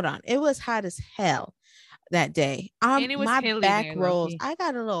 No, hold on. It was hot as hell that day. And it was my back there, rolls. I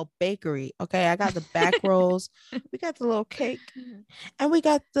got a little bakery. Okay, I got the back rolls. We got the little cake, and we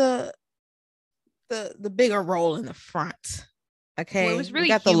got the bigger roll in the front. Okay, well, it was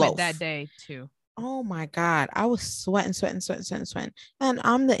really humid that day too. Oh my God. I was sweating. And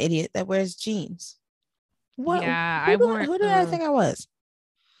I'm the idiot that wears jeans. What? Yeah, who did I think I was?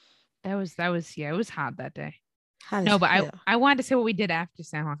 That was it was hot that day. No, but I wanted to say what we did after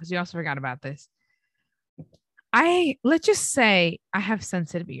San Juan because we also forgot about this. Let's just say I have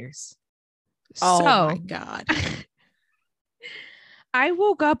sensitive ears. Oh my God. I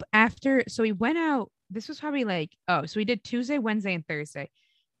woke up after, so we went out. This was probably so we did Tuesday, Wednesday, and Thursday.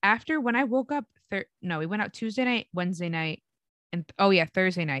 After when I woke up, we went out Tuesday night, Wednesday night, and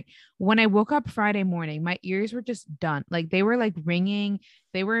Thursday night. When I woke up Friday morning, my ears were just done. Like they were like ringing,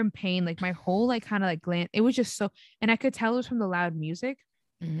 they were in pain. Like my whole kind of gland, it was just so, and I could tell it was from the loud music.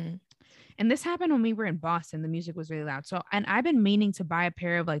 Mm-hmm. And this happened when we were in Boston. The music was really loud. So, and I've been meaning to buy a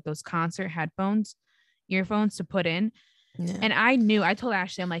pair of those concert earphones to put in. Yeah. And I told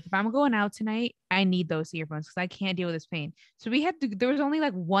Ashley, I'm like, if I'm going out tonight, I need those earphones because I can't deal with this pain. So there was only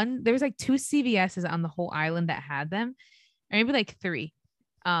there was 2 CVS's on the whole island that had them, or maybe 3.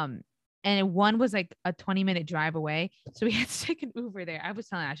 And one was a 20-minute drive away. So we had to take an Uber there. I was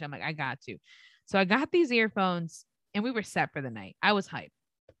telling Ashley, I'm like, I got to. So I got these earphones and we were set for the night. I was hyped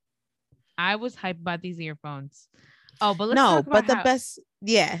about these earphones. Oh, but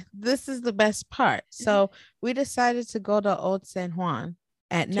this is the best part. So we decided to go to Old San Juan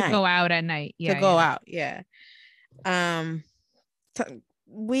at night. To go out at night. Yeah. To go out. Yeah.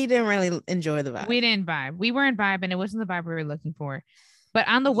 we didn't really enjoy the vibe. We didn't vibe. We weren't vibe, and it wasn't the vibe we were looking for. But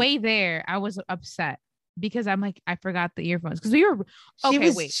on the way there, I was upset because I'm like, I forgot the earphones because we were okay. She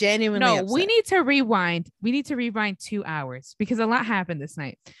was genuinely upset. We need to rewind. We need to rewind 2 hours because a lot happened this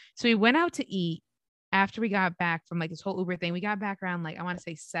night. So we went out to eat after we got back from like this whole Uber thing. We got back around like I want to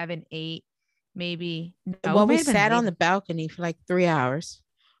say 7, 8, maybe. No, well, we sat on the balcony for like 3 hours.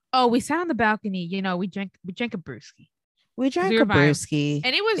 Oh, we sat on the balcony. You know, we drank a brewski. We drank a brewski,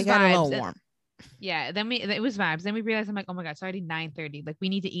 and it was got a little warm. Yeah, then it was vibes. Then we realized I'm like, oh my god, it's already 9:30. Like we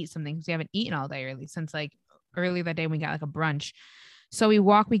need to eat something because we haven't eaten all day really since like earlier that day we got like a brunch. So we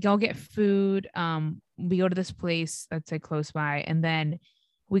go get food. We go to this place that's like close by, and then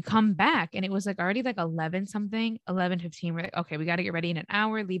we come back and it was like already like 11 something, 11:15. We're like, okay, we got to get ready in an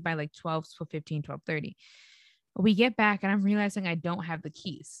hour, leave by like 12:15, 12:30. We get back and I'm realizing I don't have the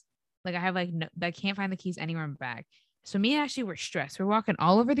keys. Like I have like I can't find the keys anywhere in my bag. So me and Ashley were stressed. We're walking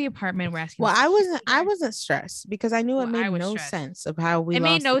all over the apartment. We're asking. Well, I wasn't stressed because I knew it made no sense of how we. It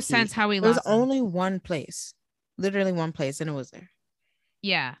made no sense how we lost. There was only one place, literally one place, and it was there.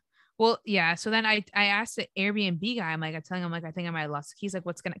 Yeah. Well, yeah. So then I asked the Airbnb guy. I'm telling him like I think I might have lost the keys. Like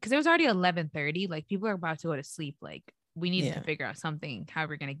what's gonna? Because it was already 11:30. Like people are about to go to sleep. Like we needed to figure out something how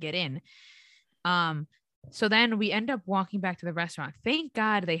we're gonna get in. So then we end up walking back to the restaurant. Thank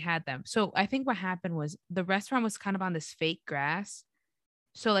God they had them. So I think what happened was the restaurant was kind of on this fake grass.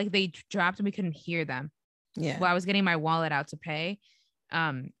 So like they dropped and we couldn't hear them. Yeah. Well, I was getting my wallet out to pay.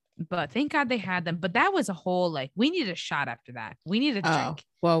 But thank God they had them. But that was a whole like we needed a shot after that. We needed a drink.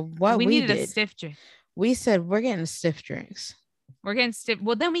 Well, what we needed a stiff drink. We said we're getting stiff drinks. We're getting stiff.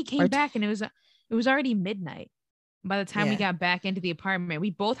 Well, then we came back and it was already midnight. By the time we got back into the apartment, we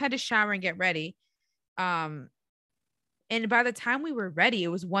both had to shower and get ready. And by the time we were ready, it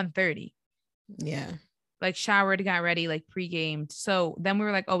was 1:30. Yeah. Like showered, got ready, like pre-gamed. So then we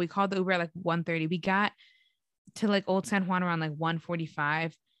were like, oh, we called the Uber at like 1:30. We got to like Old San Juan around like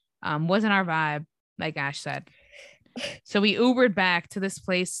 1:45. Wasn't our vibe, like Ash said. So we Ubered back to this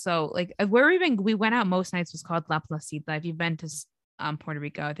place. So like we went out most nights was called La Placita. If you've been to Puerto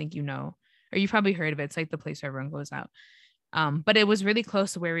Rico, I think you know, or you've probably heard of it. It's like the place where everyone goes out. But it was really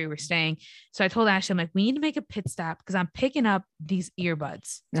close to where we were staying. So I told Ashley, I'm like, we need to make a pit stop because I'm picking up these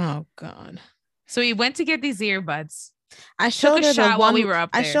earbuds. Oh God. So we went to get these earbuds. I showed her while we were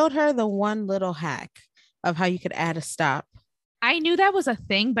up there. I showed her the one little hack of how you could add a stop. I knew that was a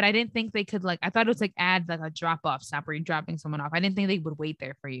thing, but I didn't think they could I thought it was like add like a drop off stop where you're dropping someone off. I didn't think they would wait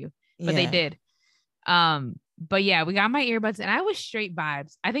there for you, but they did. But yeah, we got my earbuds and I was straight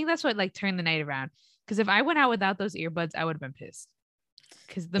vibes. I think that's what like turned the night around. Because if I went out without those earbuds, I would have been pissed.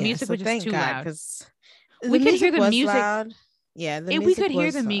 Because the music was just too loud. We could hear the music. Loud. Yeah, we could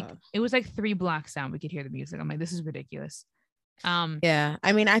hear the music. It was like 3 blocks down. We could hear the music. I'm like, this is ridiculous. Yeah,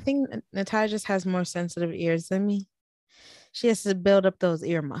 I mean, I think Natalia just has more sensitive ears than me. She has to build up those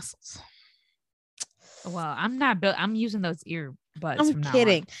ear muscles. Well, I'm not built. I'm using those earbuds. I'm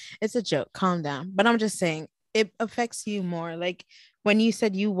kidding. It's a joke. Calm down. But I'm just saying it affects you more. Like when you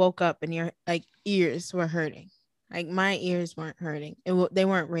said you woke up and your like ears were hurting. Like my ears weren't hurting. They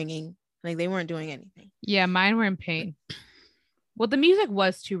weren't ringing. Like they weren't doing anything. Yeah, mine were in pain. Well, the music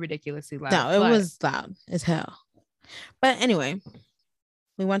was too ridiculously loud. No, it was loud as hell. But anyway,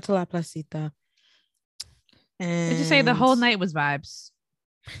 we went to La Placita. And just say the whole night was vibes.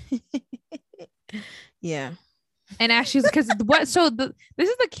 Yeah. And Ashley's because this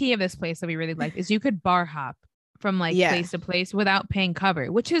is the key of this place that we really like is you could bar hop from like place to place without paying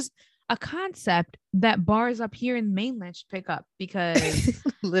cover, which is a concept that bars up here in mainland should pick up because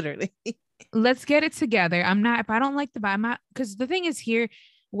literally let's get it together. If I don't like the vibe, I'm not, because the thing is here,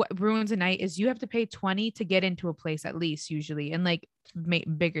 what ruins a night is you have to pay 20 to get into a place at least usually in like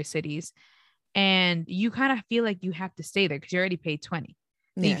bigger cities. And you kind of feel like you have to stay there because you already paid 20.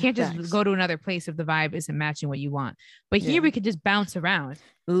 So you can't just go to another place if the vibe isn't matching what you want. But here we could just bounce around.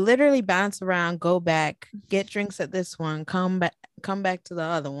 Literally bounce around, go back, get drinks at this one, come back to the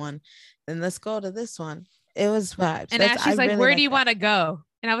other one, then let's go to this one. It was vibes. And Ashley's like, where do you want to go?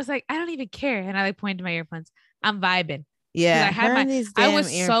 And I was like, I don't even care. And I like pointed to my earphones. I'm vibing. Yeah. I was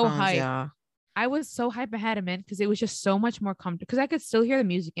so hyped. Y'all. I was so hyped I had him in because it was just so much more comfortable because I could still hear the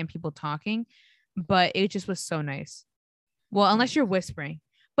music and people talking, but it just was so nice. Well, unless you're whispering.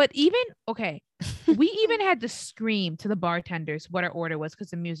 But we even had to scream to the bartenders what our order was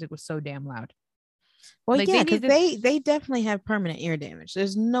because the music was so damn loud. Well, like, yeah, because they definitely have permanent ear damage.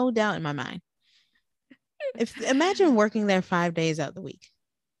 There's no doubt in my mind. Imagine working there 5 days out of the week.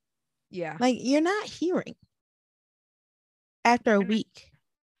 Yeah. Like you're not hearing after a week.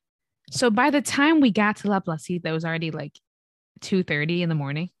 So by the time we got to La Placita, it was already like 2:30 in the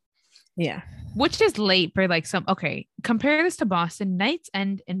morning. Yeah. Which is late for like some, okay, compare this to Boston. Nights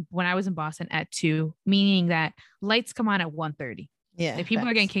end when I was in Boston at 2, meaning that lights come on at 1:30. Yeah. Like people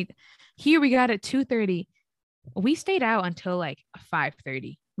are getting kicked. Here we got at 2:30. We stayed out until like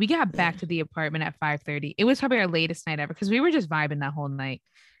 5:30. We got back to the apartment at 5:30. It was probably our latest night ever because we were just vibing that whole night.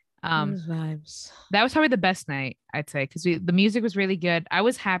 Vibes. That was probably the best night, I'd say, because the music was really good. I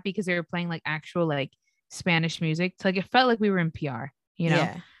was happy because they were playing like actual like Spanish music. So like it felt like we were in PR, you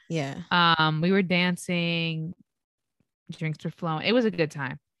know? Yeah. We were dancing, drinks were flowing. It was a good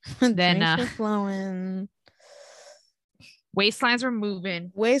time. Then drinks were flowing. Waistlines were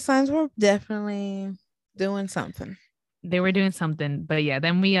moving. Waistlines were definitely doing something. They were doing something. But yeah,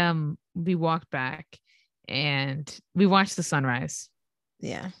 then we walked back and we watched the sunrise.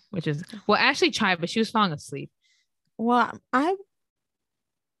 Yeah. Which is, well, Ashley tried, but she was falling asleep. Well, my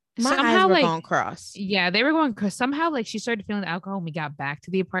somehow eyes were like going cross. Yeah, they were going cross. Somehow like she started feeling the alcohol when we got back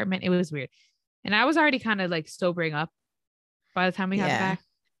to the apartment. It was weird. And I was already kind of like sobering up by the time we got back.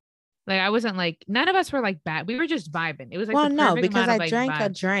 Like I wasn't like, none of us were like bad. We were just vibing. It was like, well, no, because I of, like, drank vibes. a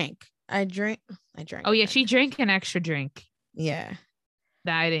drink. I drank. Oh yeah, she drank an extra drink. Yeah.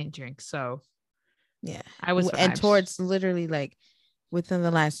 That I didn't drink. So yeah, I was and towards literally like within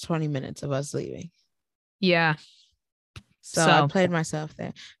the last 20 minutes of us leaving. Yeah. So I played myself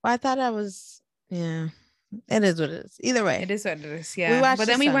there. Well, I thought I was, yeah. It is what it is. Either way. It is what it is. Yeah. But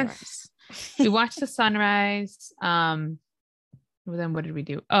then we watched the sunrise. Well, then what did we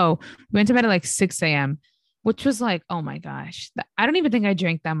do? Oh, we went to bed at like 6 a.m., which was like, oh my gosh. I don't even think I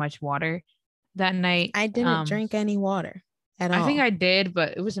drank that much water that night. I didn't drink any water at all. I think I did,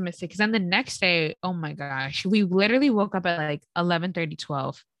 but it was a mistake. Because then the next day, oh my gosh, we literally woke up at like 11:30,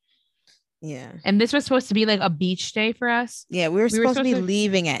 12. Yeah. And this was supposed to be like a beach day for us. Yeah, we were supposed to be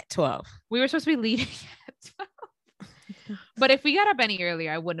leaving at 12. We were supposed to be leaving at 12. But if we got up any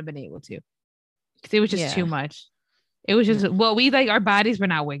earlier, I wouldn't have been able to. Because it was just too much. It was just, well, we like, our bodies were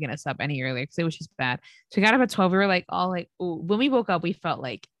not waking us up any earlier because it was just bad. So we got up at 12. We were like, all like, ooh. When we woke up, we felt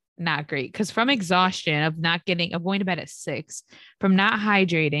like not great because from exhaustion of going to bed at 6, from not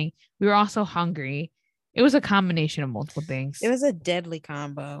hydrating, we were also hungry. It was a combination of multiple things. It was a deadly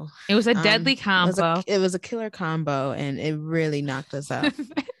combo. It was a deadly combo. It was a killer combo, and it really knocked us out.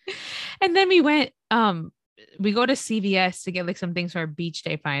 And then we went, we go to CVS to get like some things for our beach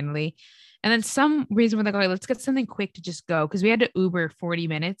day finally. And then some reason we're like, okay, let's get something quick to just go. Cause we had to Uber 40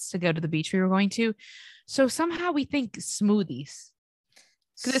 minutes to go to the beach we were going to. So somehow we think smoothies.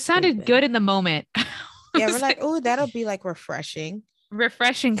 Cause it sounded good in the moment. Yeah. We're like, oh, that'll be like refreshing.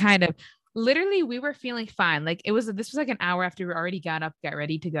 Refreshing kind of. Literally, we were feeling fine. Like this was like an hour after we already got up, got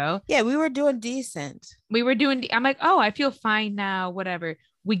ready to go. Yeah, we were doing decent. I'm like, oh, I feel fine now, whatever.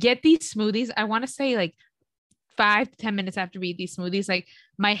 We get these smoothies. I want to say like 5 to 10 minutes after we eat these smoothies, like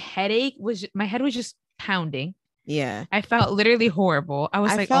my head was just pounding. Yeah. I felt literally horrible. I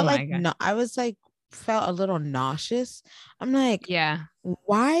was like, oh my God. No, I was like, felt a little nauseous. I'm like, yeah,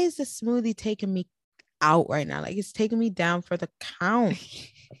 why is the smoothie taking me out right now? Like it's taking me down for the count.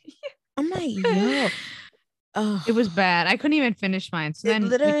 I'm like, yo. It was bad. I couldn't even finish mine. So it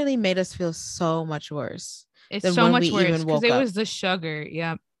literally made us feel so much worse. It's so much worse because it was the sugar.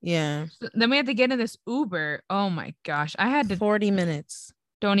 Yep. Yeah. So then we had to get in this Uber. Oh my gosh. I had to 40 minutes.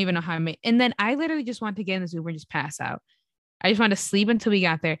 Don't even know how I made. And then I literally just wanted to get in this Uber and just pass out. I just wanted to sleep until we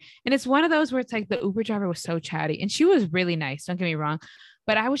got there. And it's one of those where it's like the Uber driver was so chatty and she was really nice. Don't get me wrong.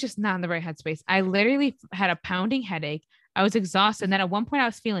 But I was just not in the right headspace. I literally had a pounding headache. I was exhausted. And then at one point I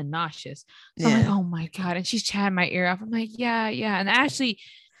was feeling nauseous. So I'm like, oh my God. And she's chatting my ear off. I'm like, yeah. And Ashley,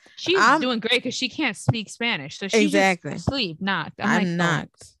 she's doing great because she can't speak Spanish. So she's just asleep, knocked. I'm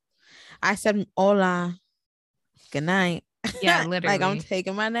knocked. I said, hola, good night. Yeah, literally. Like I'm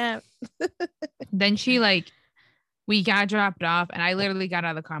taking my nap. Then we got dropped off and I literally got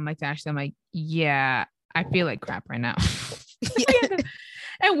out of the car. I'm like, Ashley, I'm like, yeah, I feel like crap right now.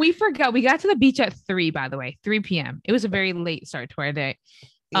 And we forgot. We got to the beach at 3, by the way, 3 p.m. It was a very late start to our day.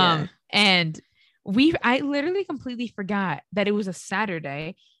 Yeah. And I literally completely forgot that it was a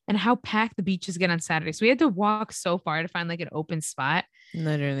Saturday and how packed the beaches get on Saturday. So we had to walk so far to find like an open spot.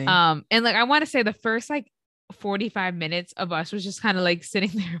 Literally. And like, I want to say the first like 45 minutes of us was just kind of like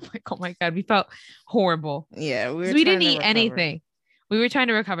sitting there like, oh my God, we felt horrible. Yeah. We didn't eat anything. We were trying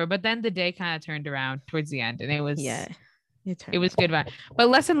to recover, but then the day kind of turned around towards the end and it was, it was good. But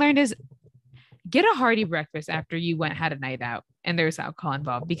lesson learned is get a hearty breakfast after you had a night out and there's alcohol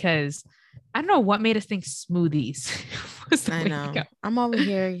involved because I don't know what made us think smoothies was the way to go. I'm over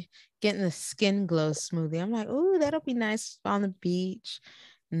here getting the skin glow smoothie. I'm like, oh, that'll be nice on the beach.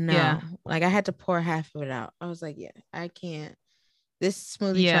 No, like I had to pour half of it out. I was like, yeah, I can't. This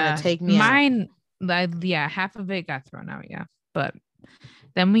smoothie trying to take me out. Yeah, half of it got thrown out. Yeah, but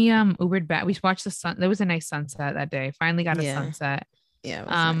then we Ubered back. We watched the sun. There was a nice sunset that day. Finally got a sunset. Yeah, it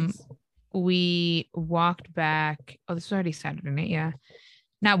was nice. We walked back. Oh, this was already Saturday night. Yeah,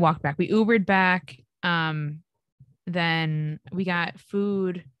 not walked back. We Ubered back. Then we got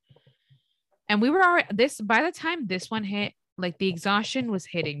food, and we were already by the time this one hit, like the exhaustion was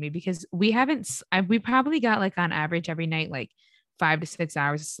hitting me because we probably got like on average every night like 5 to 6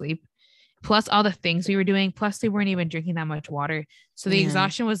 hours of sleep, plus all the things we were doing, plus they weren't even drinking that much water, so the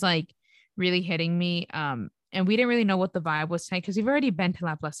exhaustion was like really hitting me. And we didn't really know what the vibe was tonight because we've already been to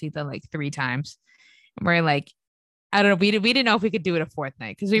La Placita like 3 times. We're like, I don't know, we didn't know if we could do it a fourth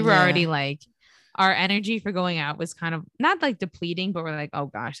night because we were already like, our energy for going out was kind of not like depleting, but we're like, oh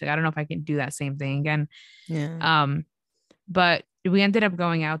gosh, like I don't know if I can do that same thing again. But we ended up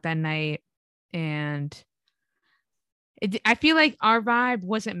going out that night, and I feel like our vibe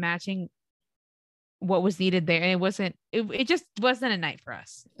wasn't matching what was needed there, and it just wasn't a night for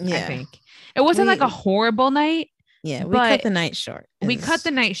us. I think it wasn't like a horrible night. We cut the night short. We cut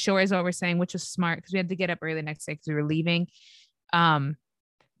the night short is what we're saying, which was smart because we had to get up early the next day because we were leaving.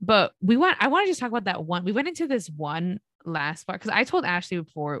 But I want to just talk about that one. We went into this one last bar because I told Ashley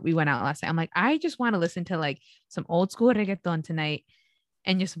before we went out last night, I'm like, I just want to listen to like some old school reggaeton tonight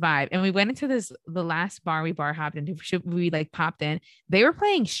and just vibe. And we went into the last bar we bar hopped into. We like popped in. They were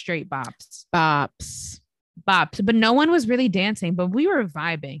playing straight bops, but no one was really dancing. But we were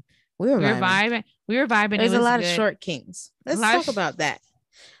vibing. We were vibing. There's a lot of short kings. Let's talk about that.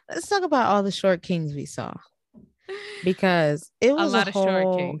 Let's talk about all the short kings we saw, because it was a lot of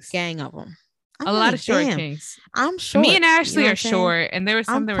short kings, gang of them. A lot of short kings. I'm short. Me and Ashley are short, and there was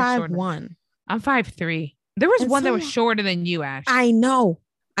some that were short. I'm 5'3". There was one that was shorter than you, Ash. I know.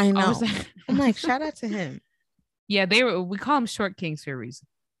 I'm like, shout out to him. Yeah, we call them short kings for a reason.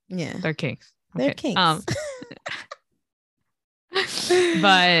 Yeah, they're kings. They're kings.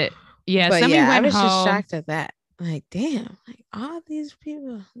 But yeah, I was just shocked at that. Like, damn, like all these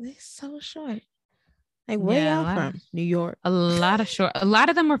people, they're so short. Like, where y'all from? New York. A lot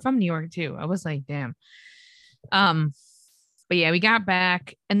of them were from New York too. I was like, damn. But yeah, we got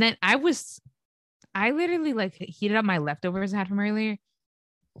back, and then I literally like heated up my leftovers I had from earlier.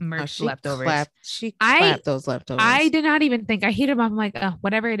 Leftovers. She clapped those leftovers. I did not even think. I heated them up. I'm like,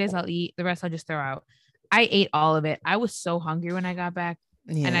 whatever it is, I'll eat. The rest I'll just throw out. I ate all of it. I was so hungry when I got back,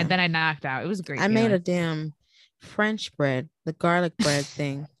 and then I knocked out. It was great. I made a damn French bread, the garlic bread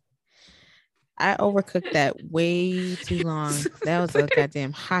thing. I overcooked that way too long. That was a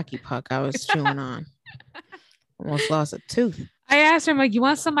goddamn hockey puck I was chewing on. Almost lost a tooth. I asked her, I'm like, you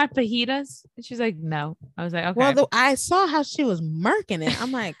want some of my fajitas? And she's like, no. I was like, okay. Well, I saw how she was murking it.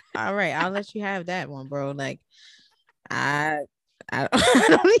 I'm like, all right, I'll let you have that one, bro. Like, I don't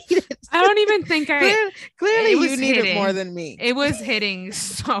need it. I don't even think clearly you need it more than me. It was hitting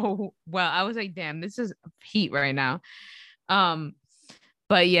so well. I was like, damn, this is heat right now.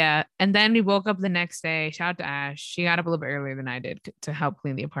 But yeah, and then we woke up the next day. Shout out to Ash. She got up a little bit earlier than I did to help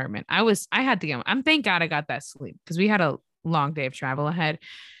clean the apartment. I had to get. Thank God I got that sleep because we had a long day of travel ahead.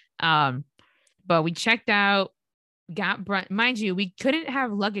 But we checked out, got brunch. Mind you, we couldn't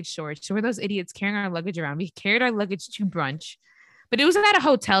have luggage storage, so we're those idiots carrying our luggage around. We carried our luggage to brunch, but it was at a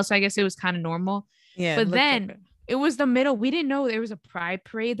hotel, so I guess it was kind of normal. Yeah. But then it was the middle. We didn't know there was a Pride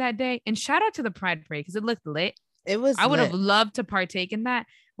parade that day, and shout out to the Pride parade because it looked lit. It was. I would have loved to partake in that,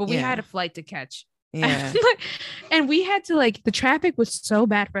 but we had a flight to catch. Yeah. And we had to the traffic was so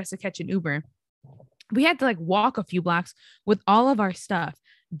bad for us to catch an Uber. We had to walk a few blocks with all of our stuff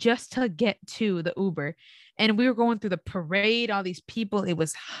just to get to the Uber. And we were going through the parade, all these people. It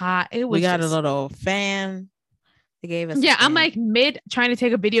was hot. We got a little fan. They gave us. Yeah. I'm like mid trying to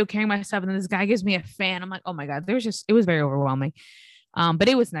take a video carrying my stuff. And then this guy gives me a fan. I'm like, oh my God, it was very overwhelming. But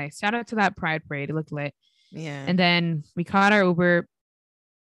it was nice. Shout out to that Pride parade. It looked lit. Yeah. And then we caught our Uber,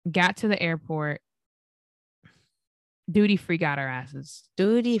 got to the airport. Duty free got our asses.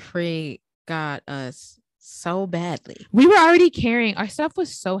 Duty free got us so badly. We were already carrying, our stuff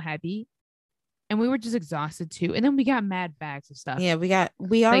was so heavy and we were just exhausted too. And then we got mad bags of stuff. Yeah,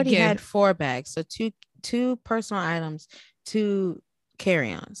 we already had 4 bags. So two personal items, 2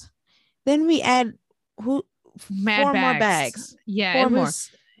 carry-ons. Then we add 4 more bags. Yeah, 4 more.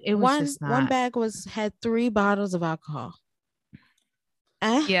 It was one bag had 3 bottles of alcohol.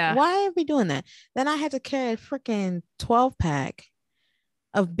 Yeah. Why are we doing that? Then I had to carry a freaking 12-pack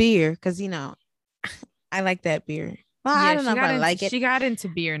of beer because I like that beer. Well, I don't know if I like it. She got into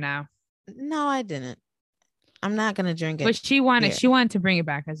beer now. No, I didn't. I'm not gonna drink it. But she wanted to bring it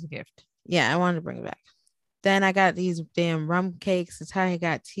back as a gift. Yeah, I wanted to bring it back. Then I got these damn rum cakes. Natalia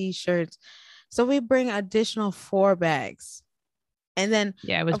got t-shirts. So we bring additional 4 bags. And then,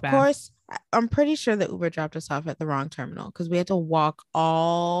 yeah, it was of bad. course, I'm pretty sure that Uber dropped us off at the wrong terminal because we had to walk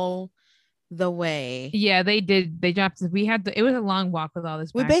all the way. Yeah, they did. They dropped. We had it was a long walk with all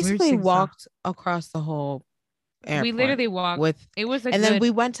this We bags. We were just basically exhausted. walked across the whole We airport literally walked. with, It was a and then good. we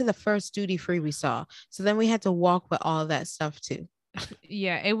went to the first duty free we saw. So then we had to walk with all that stuff too.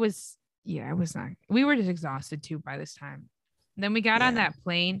 Yeah, it was. Yeah, it was not. We were just exhausted too by this time. Then we got on Yeah. that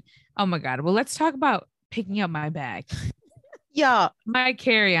plane. Oh my god. Well, let's talk about picking up my bag. Yeah, My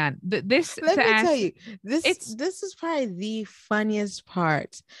carry-on. This let me tell you, this is probably the funniest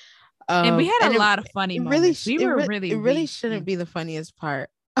part. And we had and a lot of funny it really, moments. We were really it really weak. shouldn't be the funniest part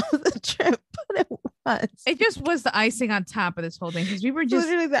of the trip, but it was. It just was the icing on top of this whole thing because we were just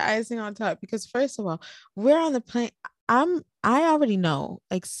literally the icing on top. Because first of all, we're on the plane. I already know,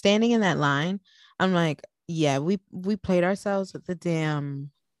 like standing in that line, I'm like, yeah, we played ourselves with the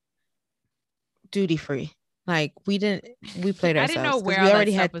damn duty free. Like we played I didn't know ourselves because where all that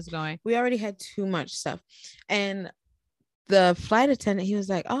stuff was going. we already had too much stuff. And the flight attendant, he was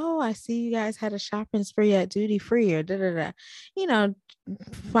like, oh, I see you guys had a shopping spree at duty free or da da da, you know,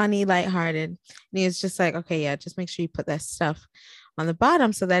 funny, lighthearted. And he was just like, okay, yeah, just make sure you put that stuff on the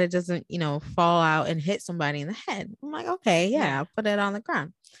bottom so that it doesn't, you know, fall out and hit somebody in the head. I'm like, okay, yeah. I'll put it on the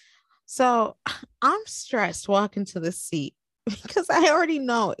ground. So I'm stressed walking to the seat because I already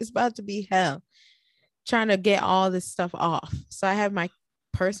know it's about to be hell trying to get all this stuff off. So I have my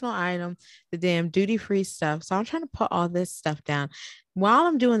personal item, the damn duty-free stuff. So I'm trying to put all this stuff down. While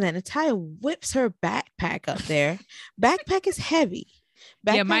I'm doing that, Natalia whips her backpack up there. Backpack is heavy.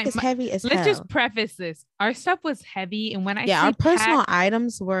 Backpack is heavy as hell. Let's just preface this. Our stuff was heavy. And when I say our personal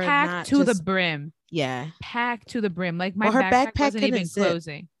items were packed not to the brim. Yeah. Packed to the brim. Like my her backpack wasn't even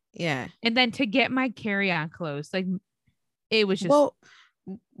closing. Yeah. And then to get my carry-on closed, like it was just. Well,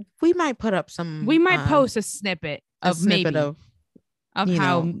 we might put up some. We might post a snippet of how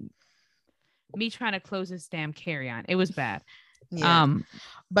know, me trying to close this damn carry-on. It was bad. Yeah.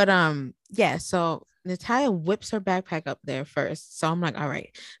 Yeah. So Natalia whips her backpack up there first. So I'm like, all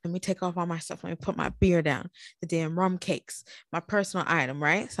right, let me take off all my stuff. Let me put my beer down, the damn rum cakes, my personal item,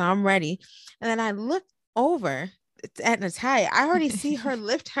 right? So I'm ready. And then I look over at Natalia. I already see her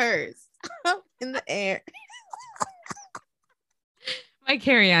lift hers up in the air. My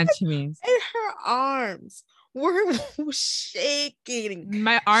carry-on, she means. And her arms were shaking.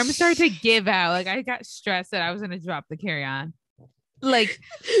 My arms started to give out. Like I got stressed that I was gonna drop the carry-on. Like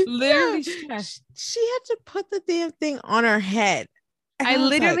literally stressed. She had to put the damn thing on her head. And I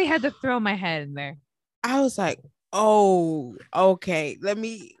literally had to throw my head in there. I was like, oh, okay. Let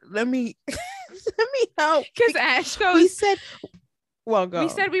me let me help. Because Ash goes, we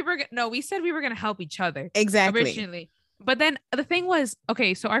said we were gonna help each other. Exactly. Originally. But then the thing was,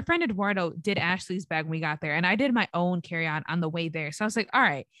 okay, so our friend Eduardo did Ashley's bag when we got there, and I did my own carry-on on the way there. So I was like, all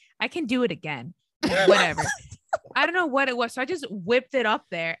right, I can do it again. Whatever. I don't know what it was. So I just whipped it up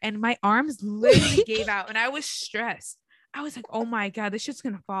there, and my arms literally gave out, and I was stressed. I was like, oh my God, this shit's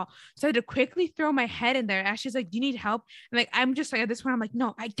gonna fall. So I had to quickly throw my head in there. Ashley's like, do you need help? And like, I'm just like, at this point, I'm like,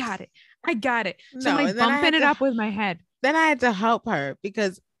 no, I got it. So I'm like bumping it up with my head. Then I had to help her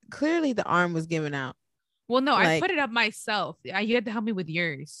because clearly the arm was giving out. Well, no, I put it up myself. You had to help me with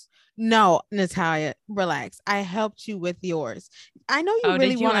yours. No, Natalia, relax. I helped you with yours. I know you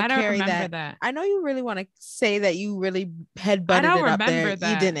really want to carry that. I know you really want to say that you really headbutted it up there.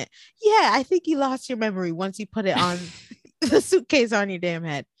 That. You didn't. Yeah, I think you lost your memory once you put it on the suitcase on your damn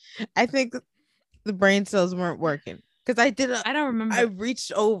head. I think the brain cells weren't working because I didn't. I don't remember. I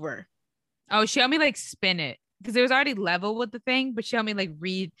reached over. Oh, she helped me like spin it because it was already level with the thing, but she helped me like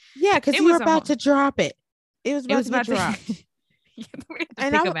read. Yeah, because you were about to drop it. It was about to be dropped.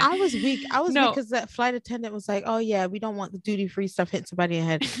 And I was weak. I was weak because that flight attendant was like, oh yeah, we don't want the duty-free stuff hitting somebody in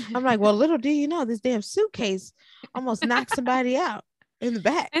the head. I'm like, well, little do you know, this damn suitcase almost knocked somebody out in the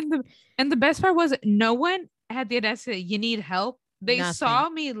back. And the best part was no one had the audacity, you need help. They saw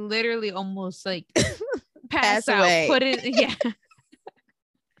me literally almost like pass out, away. Put it, yeah.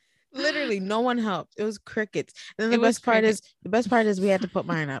 Literally, no one helped. It was crickets. And then the best part is we had to put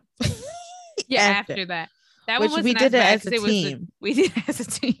mine up. Yeah, after that. That which one we did it as a team. We did it as a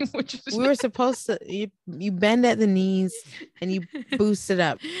team, which was we were supposed to. You bend at the knees and you boost it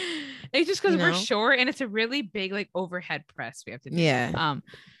up. It's just because we're short and it's a really big like overhead press we have to do. Yeah.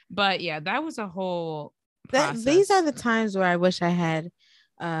 But yeah, that was a whole process. These are the times where I wish I had,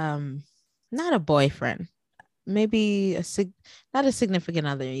 not a boyfriend, maybe not a significant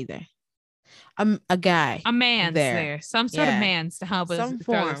other either. A guy, a man's there, some sort of man's to help us. Some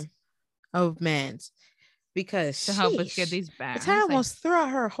form of man's. because to help us get these back. I almost threw out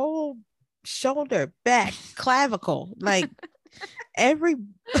her whole shoulder, back, clavicle, like every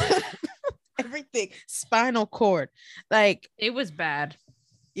everything, spinal cord, like it was bad.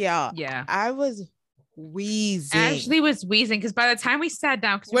 Yeah. I was wheezing. Ashley was wheezing because by the time we sat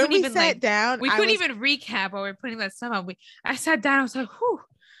down, because when we sat down, we couldn't even recap while we were putting that stuff up. I sat down, I was like, whew.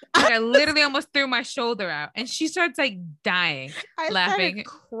 Like I literally almost threw my shoulder out, and she starts like dying, laughing,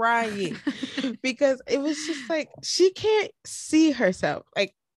 crying, because it was just like she can't see herself.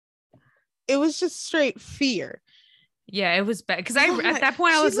 Like it was just straight fear. Yeah, it was bad because at that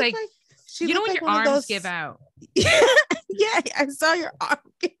point I was like you know when your arms give out. Yeah, I saw your arm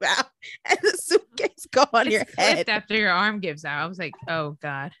give out and the suitcase go on your head after your arm gives out. I was like, oh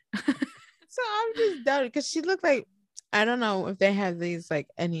God. So I'm just done because she looked like, I don't know if they have these like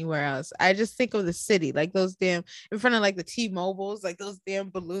anywhere else. I just think of the city, like those damn in front of like the T-Mobiles, like those damn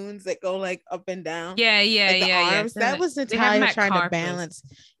balloons that go like up and down. Yeah, like the arms. Yeah. That was Natalia trying to balance.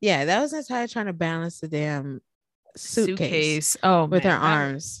 Yeah, that was Natalia trying to balance the damn suitcase. Oh, with her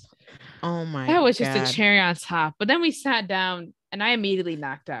arms. Oh my God. That was just a cherry on top. But then we sat down and I immediately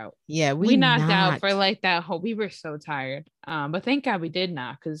knocked out. Yeah, we knocked out for like that whole, we were so tired. But thank God we did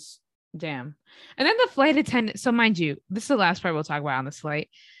not, because damn. And then the flight attendant, so mind you, this is the last part we'll talk about on this flight.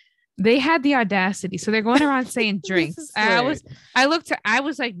 They had the audacity. So they're going around saying drinks. I was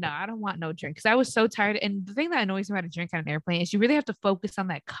like, no, I don't want no drink, because I was so tired. And the thing that annoys me about a drink on an airplane is you really have to focus on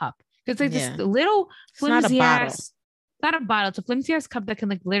that cup. Because like this little flimsy ass, not a bottle, it's a flimsy ass cup that can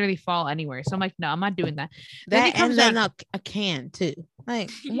like literally fall anywhere. So I'm like, no, I'm not doing that. And then a can too. Like,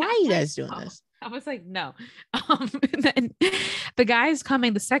 why are you guys doing this? I was like, no. And then the guy's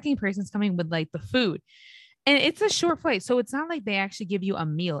coming, the second person's coming with like the food. And it's a short flight. So it's not like they actually give you a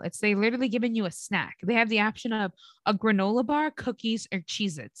meal. It's they literally giving you a snack. They have the option of a granola bar, cookies, or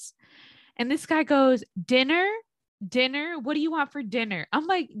Cheez-Its. And this guy goes, dinner? What do you want for dinner? I'm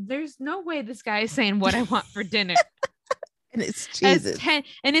like, there's no way this guy is saying what I want for dinner. And it's Cheez-Its.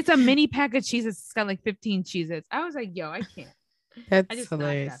 And it's a mini pack of Cheez-Its. It's got like 15 Cheez-Its. I was like, yo, I can't. I just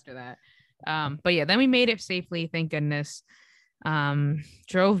hilarious. After that. But yeah, then we made it safely, thank goodness.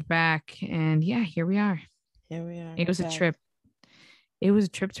 Drove back, and yeah, here we are. It was a trip. It was a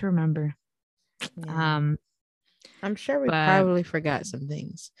trip to remember. Yeah. I'm sure we probably forgot some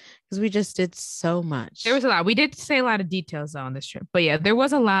things because we just did so much. There was a lot. We did say a lot of details though on this trip, but yeah, there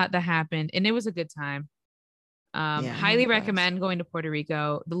was a lot that happened, and it was a good time. Highly recommend going to Puerto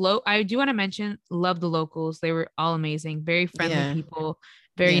Rico. I do want to mention, love the locals. They were all amazing, very friendly people,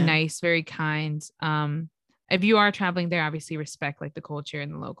 very nice, very kind. If you are traveling there, obviously respect like the culture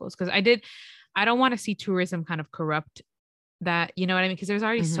and the locals, because I don't want to see tourism kind of corrupt that, you know what I mean? Because there's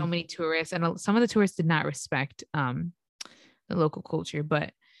already so many tourists, and some of the tourists did not respect the local culture.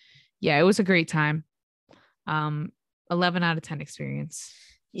 But yeah, it was a great time. 11 out of 10 experience.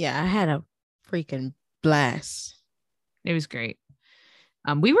 Yeah, I had a freaking blast. It was great.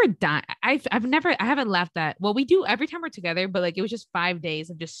 We were dying. I haven't laughed that well. We do every time we're together, but like it was just 5 days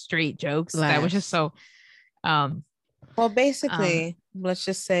of just straight jokes. That was just so. Well, basically, let's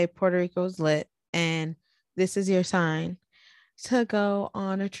just say Puerto Rico's lit, and this is your sign to go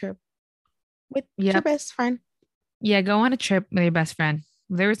on a trip with your best friend. Yeah, go on a trip with your best friend.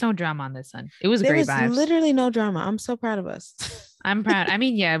 There was no drama on this one. It was great vibes. There was literally no drama. I'm so proud of us. I'm proud. I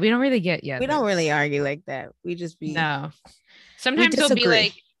mean, yeah, we don't really we don't really argue like that. We just be sometimes it'll be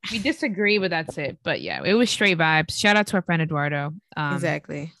like we disagree, but that's it. But yeah, it was straight vibes. Shout out to our friend Eduardo.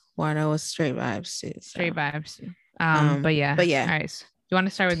 Exactly. Eduardo was straight vibes too. Straight vibes. But yeah. All right. So, you want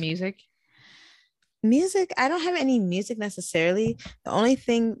to start with music? Music? I don't have any music necessarily. The only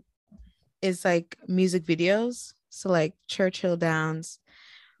thing is like music videos. So like Churchill Downs.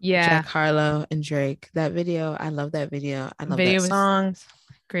 Yeah. Jack Harlow and Drake. That video. I love that video. I love that song.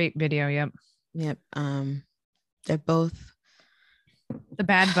 Great video. Yep. They're both. The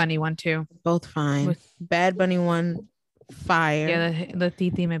Bad Bunny one too. Both fine. Bad Bunny one. Fire. Yeah, the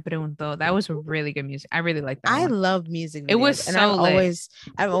Titi Me Preguntó. That was really good music. I really like that. I love music videos. It was and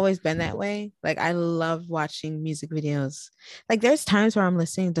I've always been that way. Like I love watching music videos. Like there's times where I'm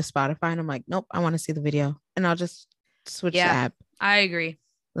listening to Spotify and I'm like, nope, I want to see the video, and I'll just switch the app. I agree.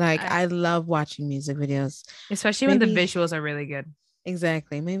 Like I love watching music videos, especially when the visuals are really good.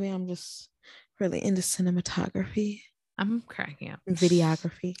 Exactly. Maybe I'm just really into cinematography. I'm cracking up.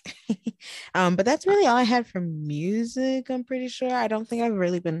 Videography. But that's really all I had for music, I'm pretty sure. I don't think I've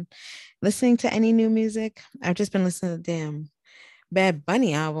really been listening to any new music. I've just been listening to the damn Bad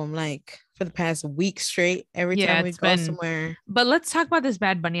Bunny album like for the past week straight. Every time we go somewhere. But let's talk about this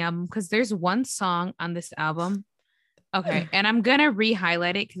Bad Bunny album, because there's one song on this album. Okay. And I'm gonna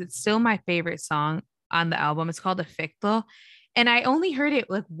re-highlight it because it's still my favorite song. on the album. It's called Efecto. And I only heard it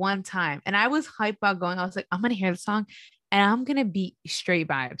like one time. And I was hyped about going. I was like, I'm going to hear the song and I'm going to be straight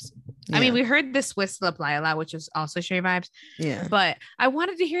vibes. Yeah. I mean, we heard the Swiss La Playa, which was also straight vibes. Yeah. But I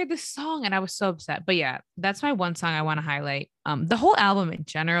wanted to hear this song and I was so upset. But yeah, that's my one song I want to highlight. The whole album in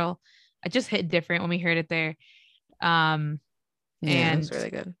general, I just hit different when we heard it there. And it was really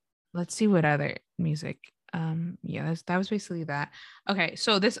good. Let's see what other music. Yeah, that was basically that. Okay,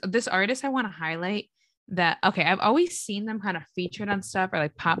 so this artist I want to highlight that. Okay, I've always seen them kind of featured on stuff or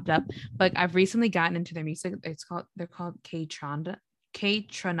like popped up, but I've recently gotten into their music. They're called K-Tronada.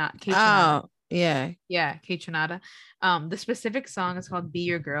 Oh, yeah. Yeah, K-Tronada. The specific song is called Be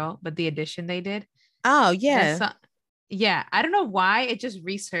Your Girl, but the edition they did. Oh, yeah. Yeah, I don't know why it just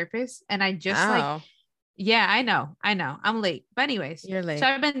resurfaced and I just like yeah, I know. I'm late. But anyways, you're late. So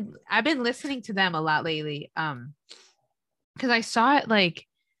I've been listening to them a lot lately. Because I saw it like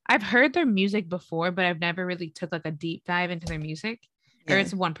I've heard their music before, but I've never really took like a deep dive into their music. Yeah. Or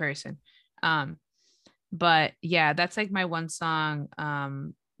it's one person. But yeah, that's like my one song.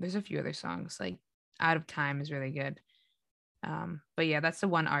 There's a few other songs, like Out of Time is really good. But yeah, that's the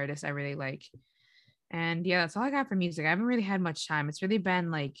one artist I really like. And yeah, that's all I got for music. I haven't really had much time. It's really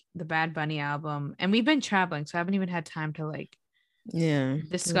been like the Bad Bunny album, and we've been traveling, so I haven't even had time to like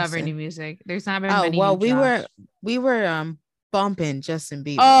discover new music. There's not been many. Well, we were bumping Justin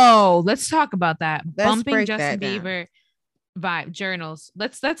Bieber. Oh, let's talk about that. Bumping Justin Bieber vibe journals.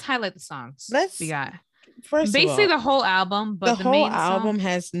 Let's highlight the songs. We got first basically of all, the whole album, but the whole album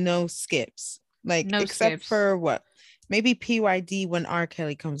has no skips, like no except skips. For what? Maybe PYD when R.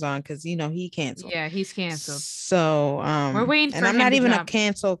 Kelly comes on, because you know he canceled. Yeah, he's canceled. So we're waiting for him. And I'm not even a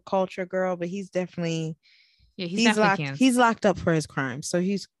cancel culture girl, but he's definitely he's locked up for his crimes. So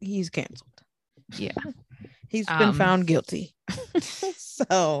he's canceled. Yeah. He's been found guilty.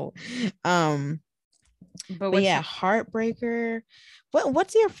 So but yeah, Heartbreaker.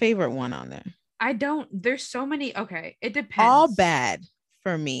 What's your favorite one on there? There's so many. Okay, it depends. All Bad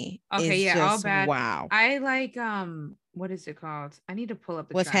for me. Okay, yeah, All Bad. Wow. I like what is it called? I need to pull up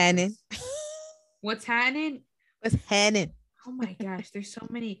the What's happening? What's happening? What's happening? Oh my gosh, there's so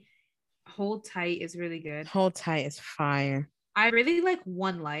many. Hold Tight is really good. Hold Tight is fire. I really like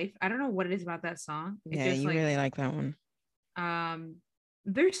One Life. I don't know what it is about that song. You really like that one.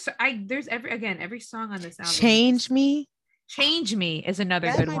 There's every song on this album. Change Me is another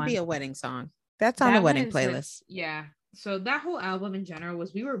good one. That might be a wedding song. That's on the wedding playlist. Yeah. So that whole album in general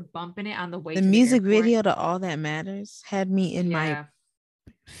we were bumping it on the way. The music video to All That Matters had me in my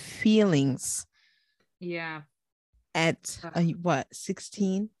feelings. Yeah. At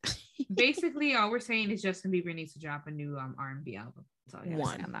 16? Basically, all we're saying is Justin Bieber needs to drop a new R&B album. That's all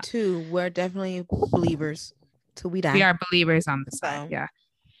 1, 2. We're definitely believers till we die. We are believers on the side. Yeah.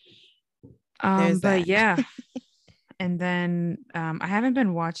 But yeah. And then I haven't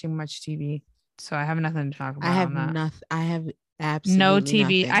been watching much TV, so I have nothing to talk about. I have absolutely no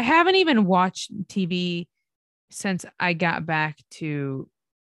TV. Nothing. I haven't even watched TV since I got back to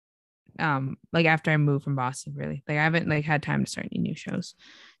like after I moved from Boston, really. Like I haven't like had time to start any new shows.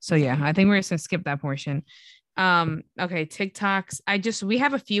 So yeah, I think we're just gonna skip that portion. Okay, TikToks. We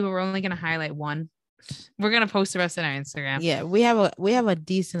have a few, but we're only gonna highlight one. We're gonna post the rest on our Instagram. Yeah, we have a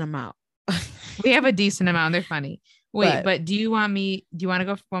decent amount. We have a decent amount. They're funny. Wait, but do you want me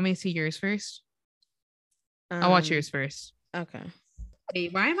to see yours first? I'll watch yours first. Okay.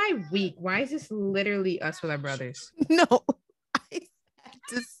 Wait, why am I weak? Why is this literally us with our brothers? No.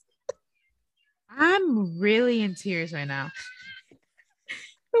 I'm really in tears right now.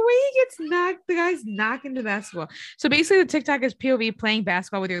 The way he gets knocked, the guy's knocking the basketball. So basically the TikTok is POV playing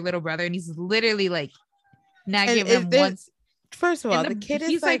basketball with your little brother, and he's literally like not giving him once. First of all, the kid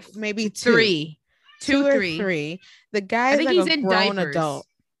is like maybe two or three. The guy is like a grown adult.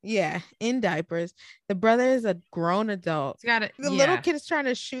 Yeah, in diapers. The brother is a grown adult. The little kid is trying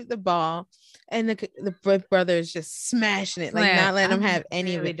to shoot the ball, and the brother is just smashing it, like not letting him have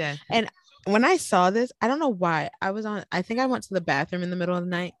any of it. And when I saw this, I don't know why. I think I went to the bathroom in the middle of the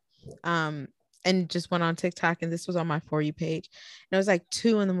night, and just went on TikTok, and this was on my For You page. And it was like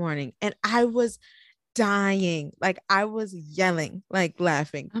 2 a.m, and I was dying. Like I was yelling, like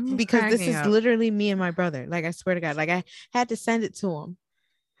laughing, because this is literally me and my brother. Like I swear to God, like I had to send it to him.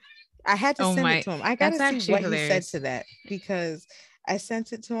 I had to send it to him. I gotta see what he said to that, because I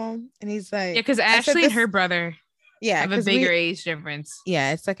sent it to him and he's like, yeah, because Ashley and her brother have a bigger age difference.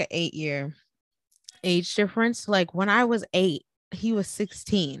 Yeah, it's like an 8-year age difference. Like when I was 8, he was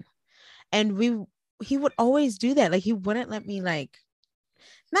 16, and he would always do that. Like he wouldn't let me, like,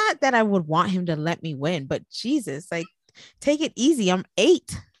 not that I would want him to let me win, but Jesus, like, take it easy. I'm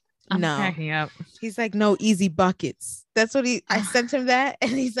 8. I'm cracking up. He's like, no easy buckets. That's what I sent him that.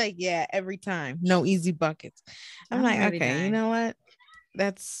 And he's like, yeah, every time. No easy buckets. I'm like, really okay, dying. You know what?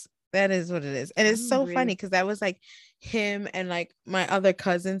 That is what it is. And it's so funny because that was like him and like my other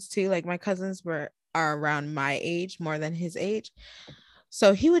cousins too. Like my cousins are around my age more than his age.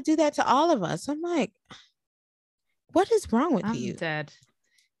 So he would do that to all of us. I'm like, what is wrong with you? I'm dead.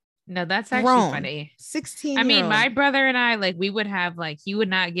 No, that's actually funny. 16. I mean, my brother and I, like, we would have like, he would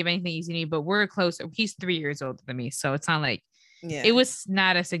not give anything easy to me, but we're close. He's 3 years older than me. So it's not like, it was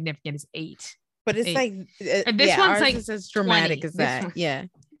not as significant as 8. But it's 8. Like, this one's like as dramatic 20. as that. Yeah.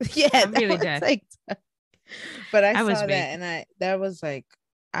 I'm really dead. Like, but I saw that and that was like,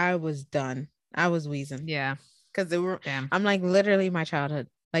 I was done. I was wheezing. Yeah. Because I'm like literally my childhood,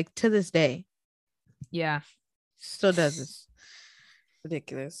 like to this day. Yeah. Still does this.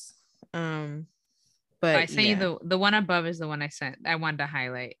 Ridiculous. But I sent you the one above is the one I wanted to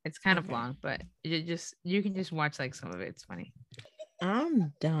highlight. It's kind of long, but you can just watch like some of it. It's funny.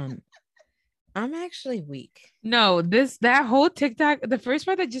 I'm done. I'm actually weak. No, that whole TikTok, the first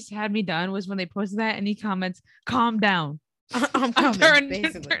part that just had me done was when they posted that and he comments, "Calm down." I'm coming,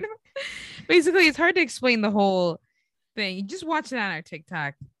 basically, it's hard to explain the whole thing. You just watch it on our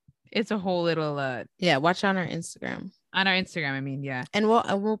TikTok. It's a whole little watch on our Instagram. On our Instagram, I mean, yeah. And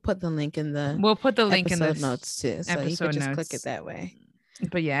we'll put the link in the notes too. So you can just click it that way.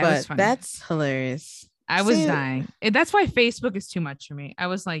 But yeah, it was funny. That's hilarious. I was dying. That's why Facebook is too much for me. I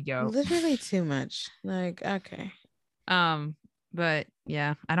was like, yo. Literally too much. Like, okay. But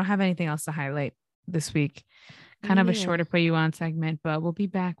yeah, I don't have anything else to highlight this week. Kind of a shorter put you on segment, but we'll be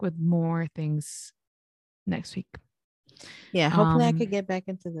back with more things next week. Yeah, hopefully I could get back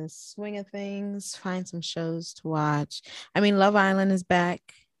into the swing of things, find some shows to watch. I mean, Love Island is back.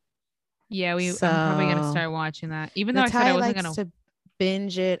 Yeah, I'm probably gonna start watching that. Even though I said I wasn't gonna to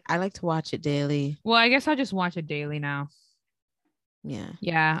binge it. I like to watch it daily. Well, I guess I'll just watch it daily now.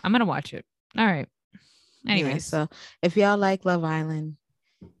 Yeah, I'm gonna watch it. All right. Anyways, so if y'all like Love Island,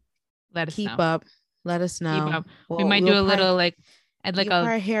 let us keep up. Let us know. Keep up. We might do a little like I'd like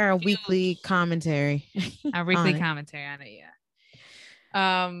a hear a weekly commentary. A weekly commentary on it,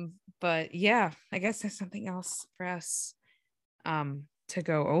 yeah. But yeah, I guess there's something else for us to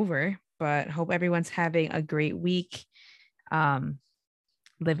go over. But hope everyone's having a great week.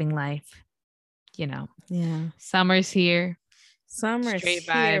 Living life, Yeah. Summer's here. Summer's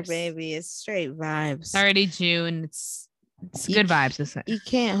here, baby. It's straight vibes. It's already June. It's good vibes. You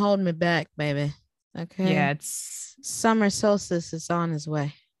can't hold me back, baby. Okay. Yeah, it's summer solstice is on his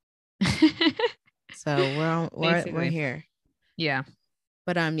way. So we're here. Yeah.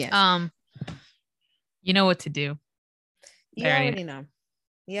 But yes. You know what to do. You already know.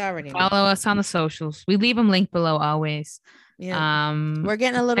 Follow us on the socials. We leave them linked below always. Yeah. We're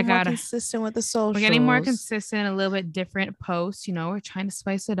getting a little more consistent with the socials. We're getting more consistent, a little bit different posts. We're trying to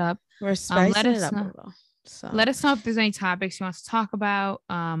spice it up. We're spicing it up a little. So let us know if there's any topics you want to talk about.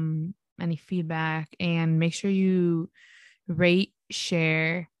 Any feedback, and make sure you rate,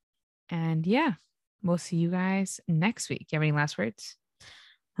 share, and yeah, we'll see you guys next week. You have any last words?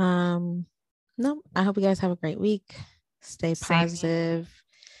 No, I hope you guys have a great week. Stay positive.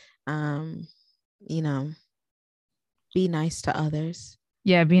 Be nice to others.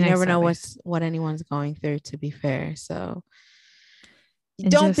 Yeah, be nice. You never know what anyone's going through, to be fair. So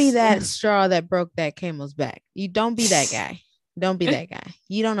don't be that straw that broke that camel's back. You don't be that guy. Don't be that guy.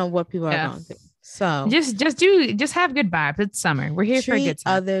 You don't know what people are going through. So just have good vibes. It's summer. We're here for a good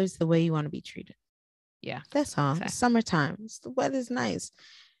time. Treat others the way you want to be treated. Yeah. That's all. Exactly. Summertime. The weather's nice.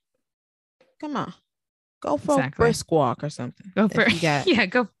 Come on. Go for a brisk walk or something. Go for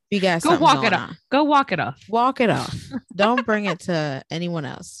go walk it off. Go walk it off. Walk it off. Don't bring it to anyone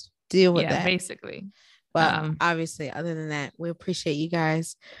else. Deal with that. Basically. But obviously, other than that, we appreciate you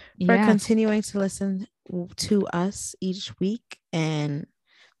guys for continuing to listen to us each week, and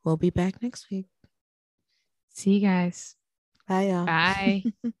we'll be back next week. See you guys. Bye, y'all. Bye.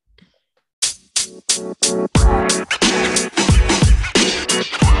 You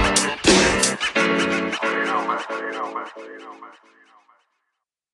know, man.